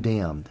not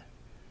condemned.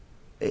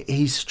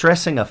 He's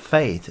stressing a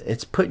faith.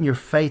 It's putting your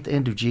faith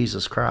into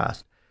Jesus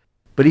Christ.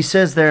 But He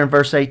says there in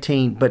verse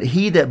 18, "But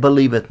he that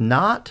believeth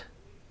not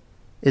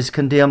is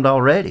condemned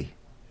already,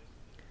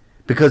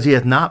 because he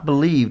hath not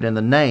believed in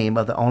the name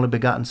of the only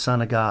begotten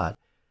Son of God."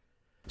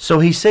 So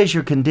He says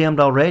you're condemned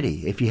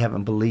already if you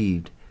haven't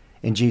believed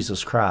in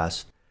Jesus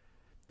Christ.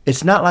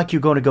 It's not like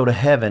you're going to go to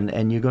heaven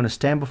and you're going to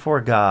stand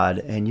before God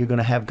and you're going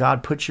to have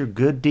God put your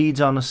good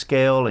deeds on the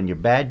scale and your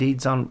bad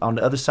deeds on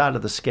the other side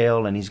of the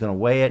scale, and He's going to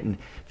weigh it, and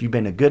if you've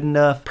been a good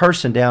enough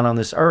person down on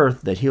this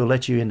earth, that He'll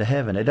let you into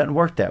heaven. It doesn't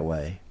work that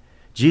way.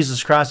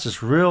 Jesus Christ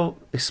is real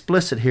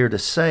explicit here to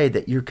say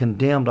that you're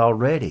condemned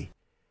already.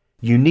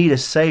 You need a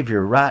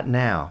Savior right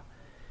now.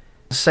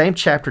 The same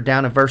chapter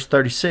down in verse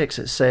 36,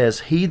 it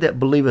says, "He that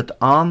believeth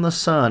on the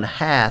Son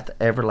hath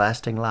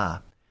everlasting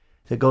life."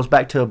 It goes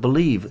back to a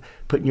believe,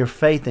 putting your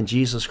faith in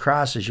Jesus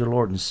Christ as your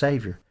Lord and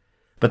Savior.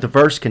 But the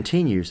verse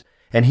continues,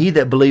 "And he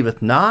that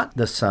believeth not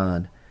the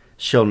Son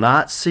shall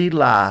not see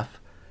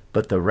life,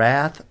 but the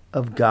wrath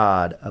of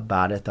God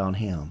abideth on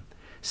him."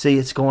 See,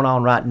 it's going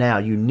on right now.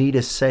 You need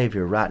a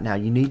Savior right now.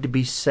 You need to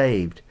be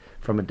saved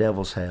from a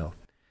devil's hell.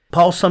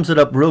 Paul sums it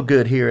up real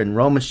good here in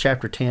Romans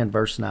chapter 10,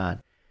 verse 9,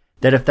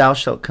 "That if thou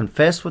shalt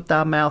confess with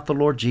thy mouth the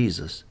Lord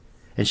Jesus,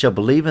 and shalt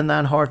believe in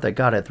thine heart that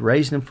God hath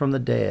raised Him from the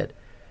dead,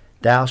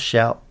 thou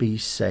shalt be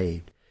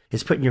saved."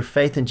 It's putting your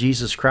faith in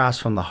Jesus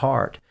Christ from the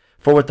heart.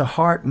 "For with the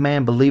heart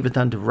man believeth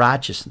unto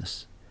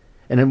righteousness,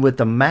 and then with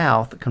the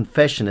mouth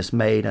confession is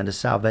made unto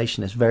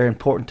salvation." It's very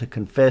important to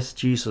confess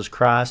Jesus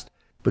Christ,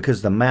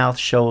 because the mouth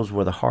shows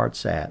where the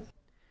heart's at.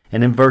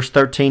 And in verse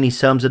 13 he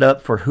sums it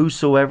up, "For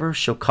whosoever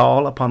shall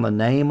call upon the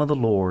name of the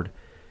Lord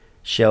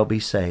shall be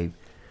saved."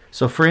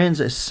 So friends,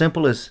 as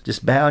simple as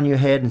just bowing your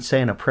head and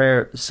saying a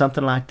prayer,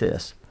 something like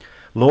this: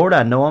 "Lord,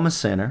 I know I'm a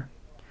sinner.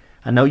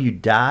 I know You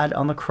died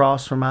on the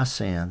cross for my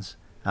sins.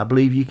 I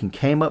believe You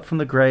came up from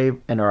the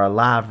grave and are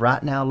alive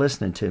right now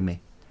listening to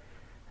me.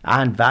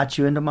 I invite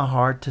You into my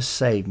heart to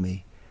save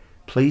me.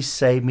 Please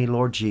save me,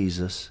 Lord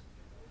Jesus.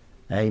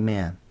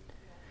 Amen."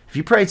 If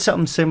you prayed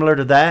something similar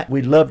to that,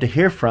 we'd love to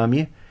hear from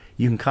you.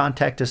 You can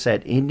contact us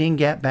at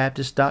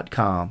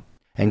IndianGapBaptist.com.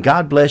 And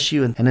God bless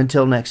you, and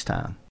until next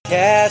time.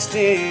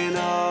 Casting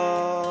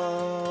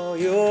all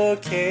your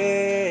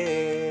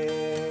care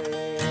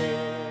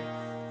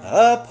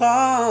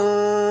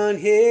upon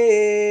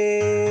Him.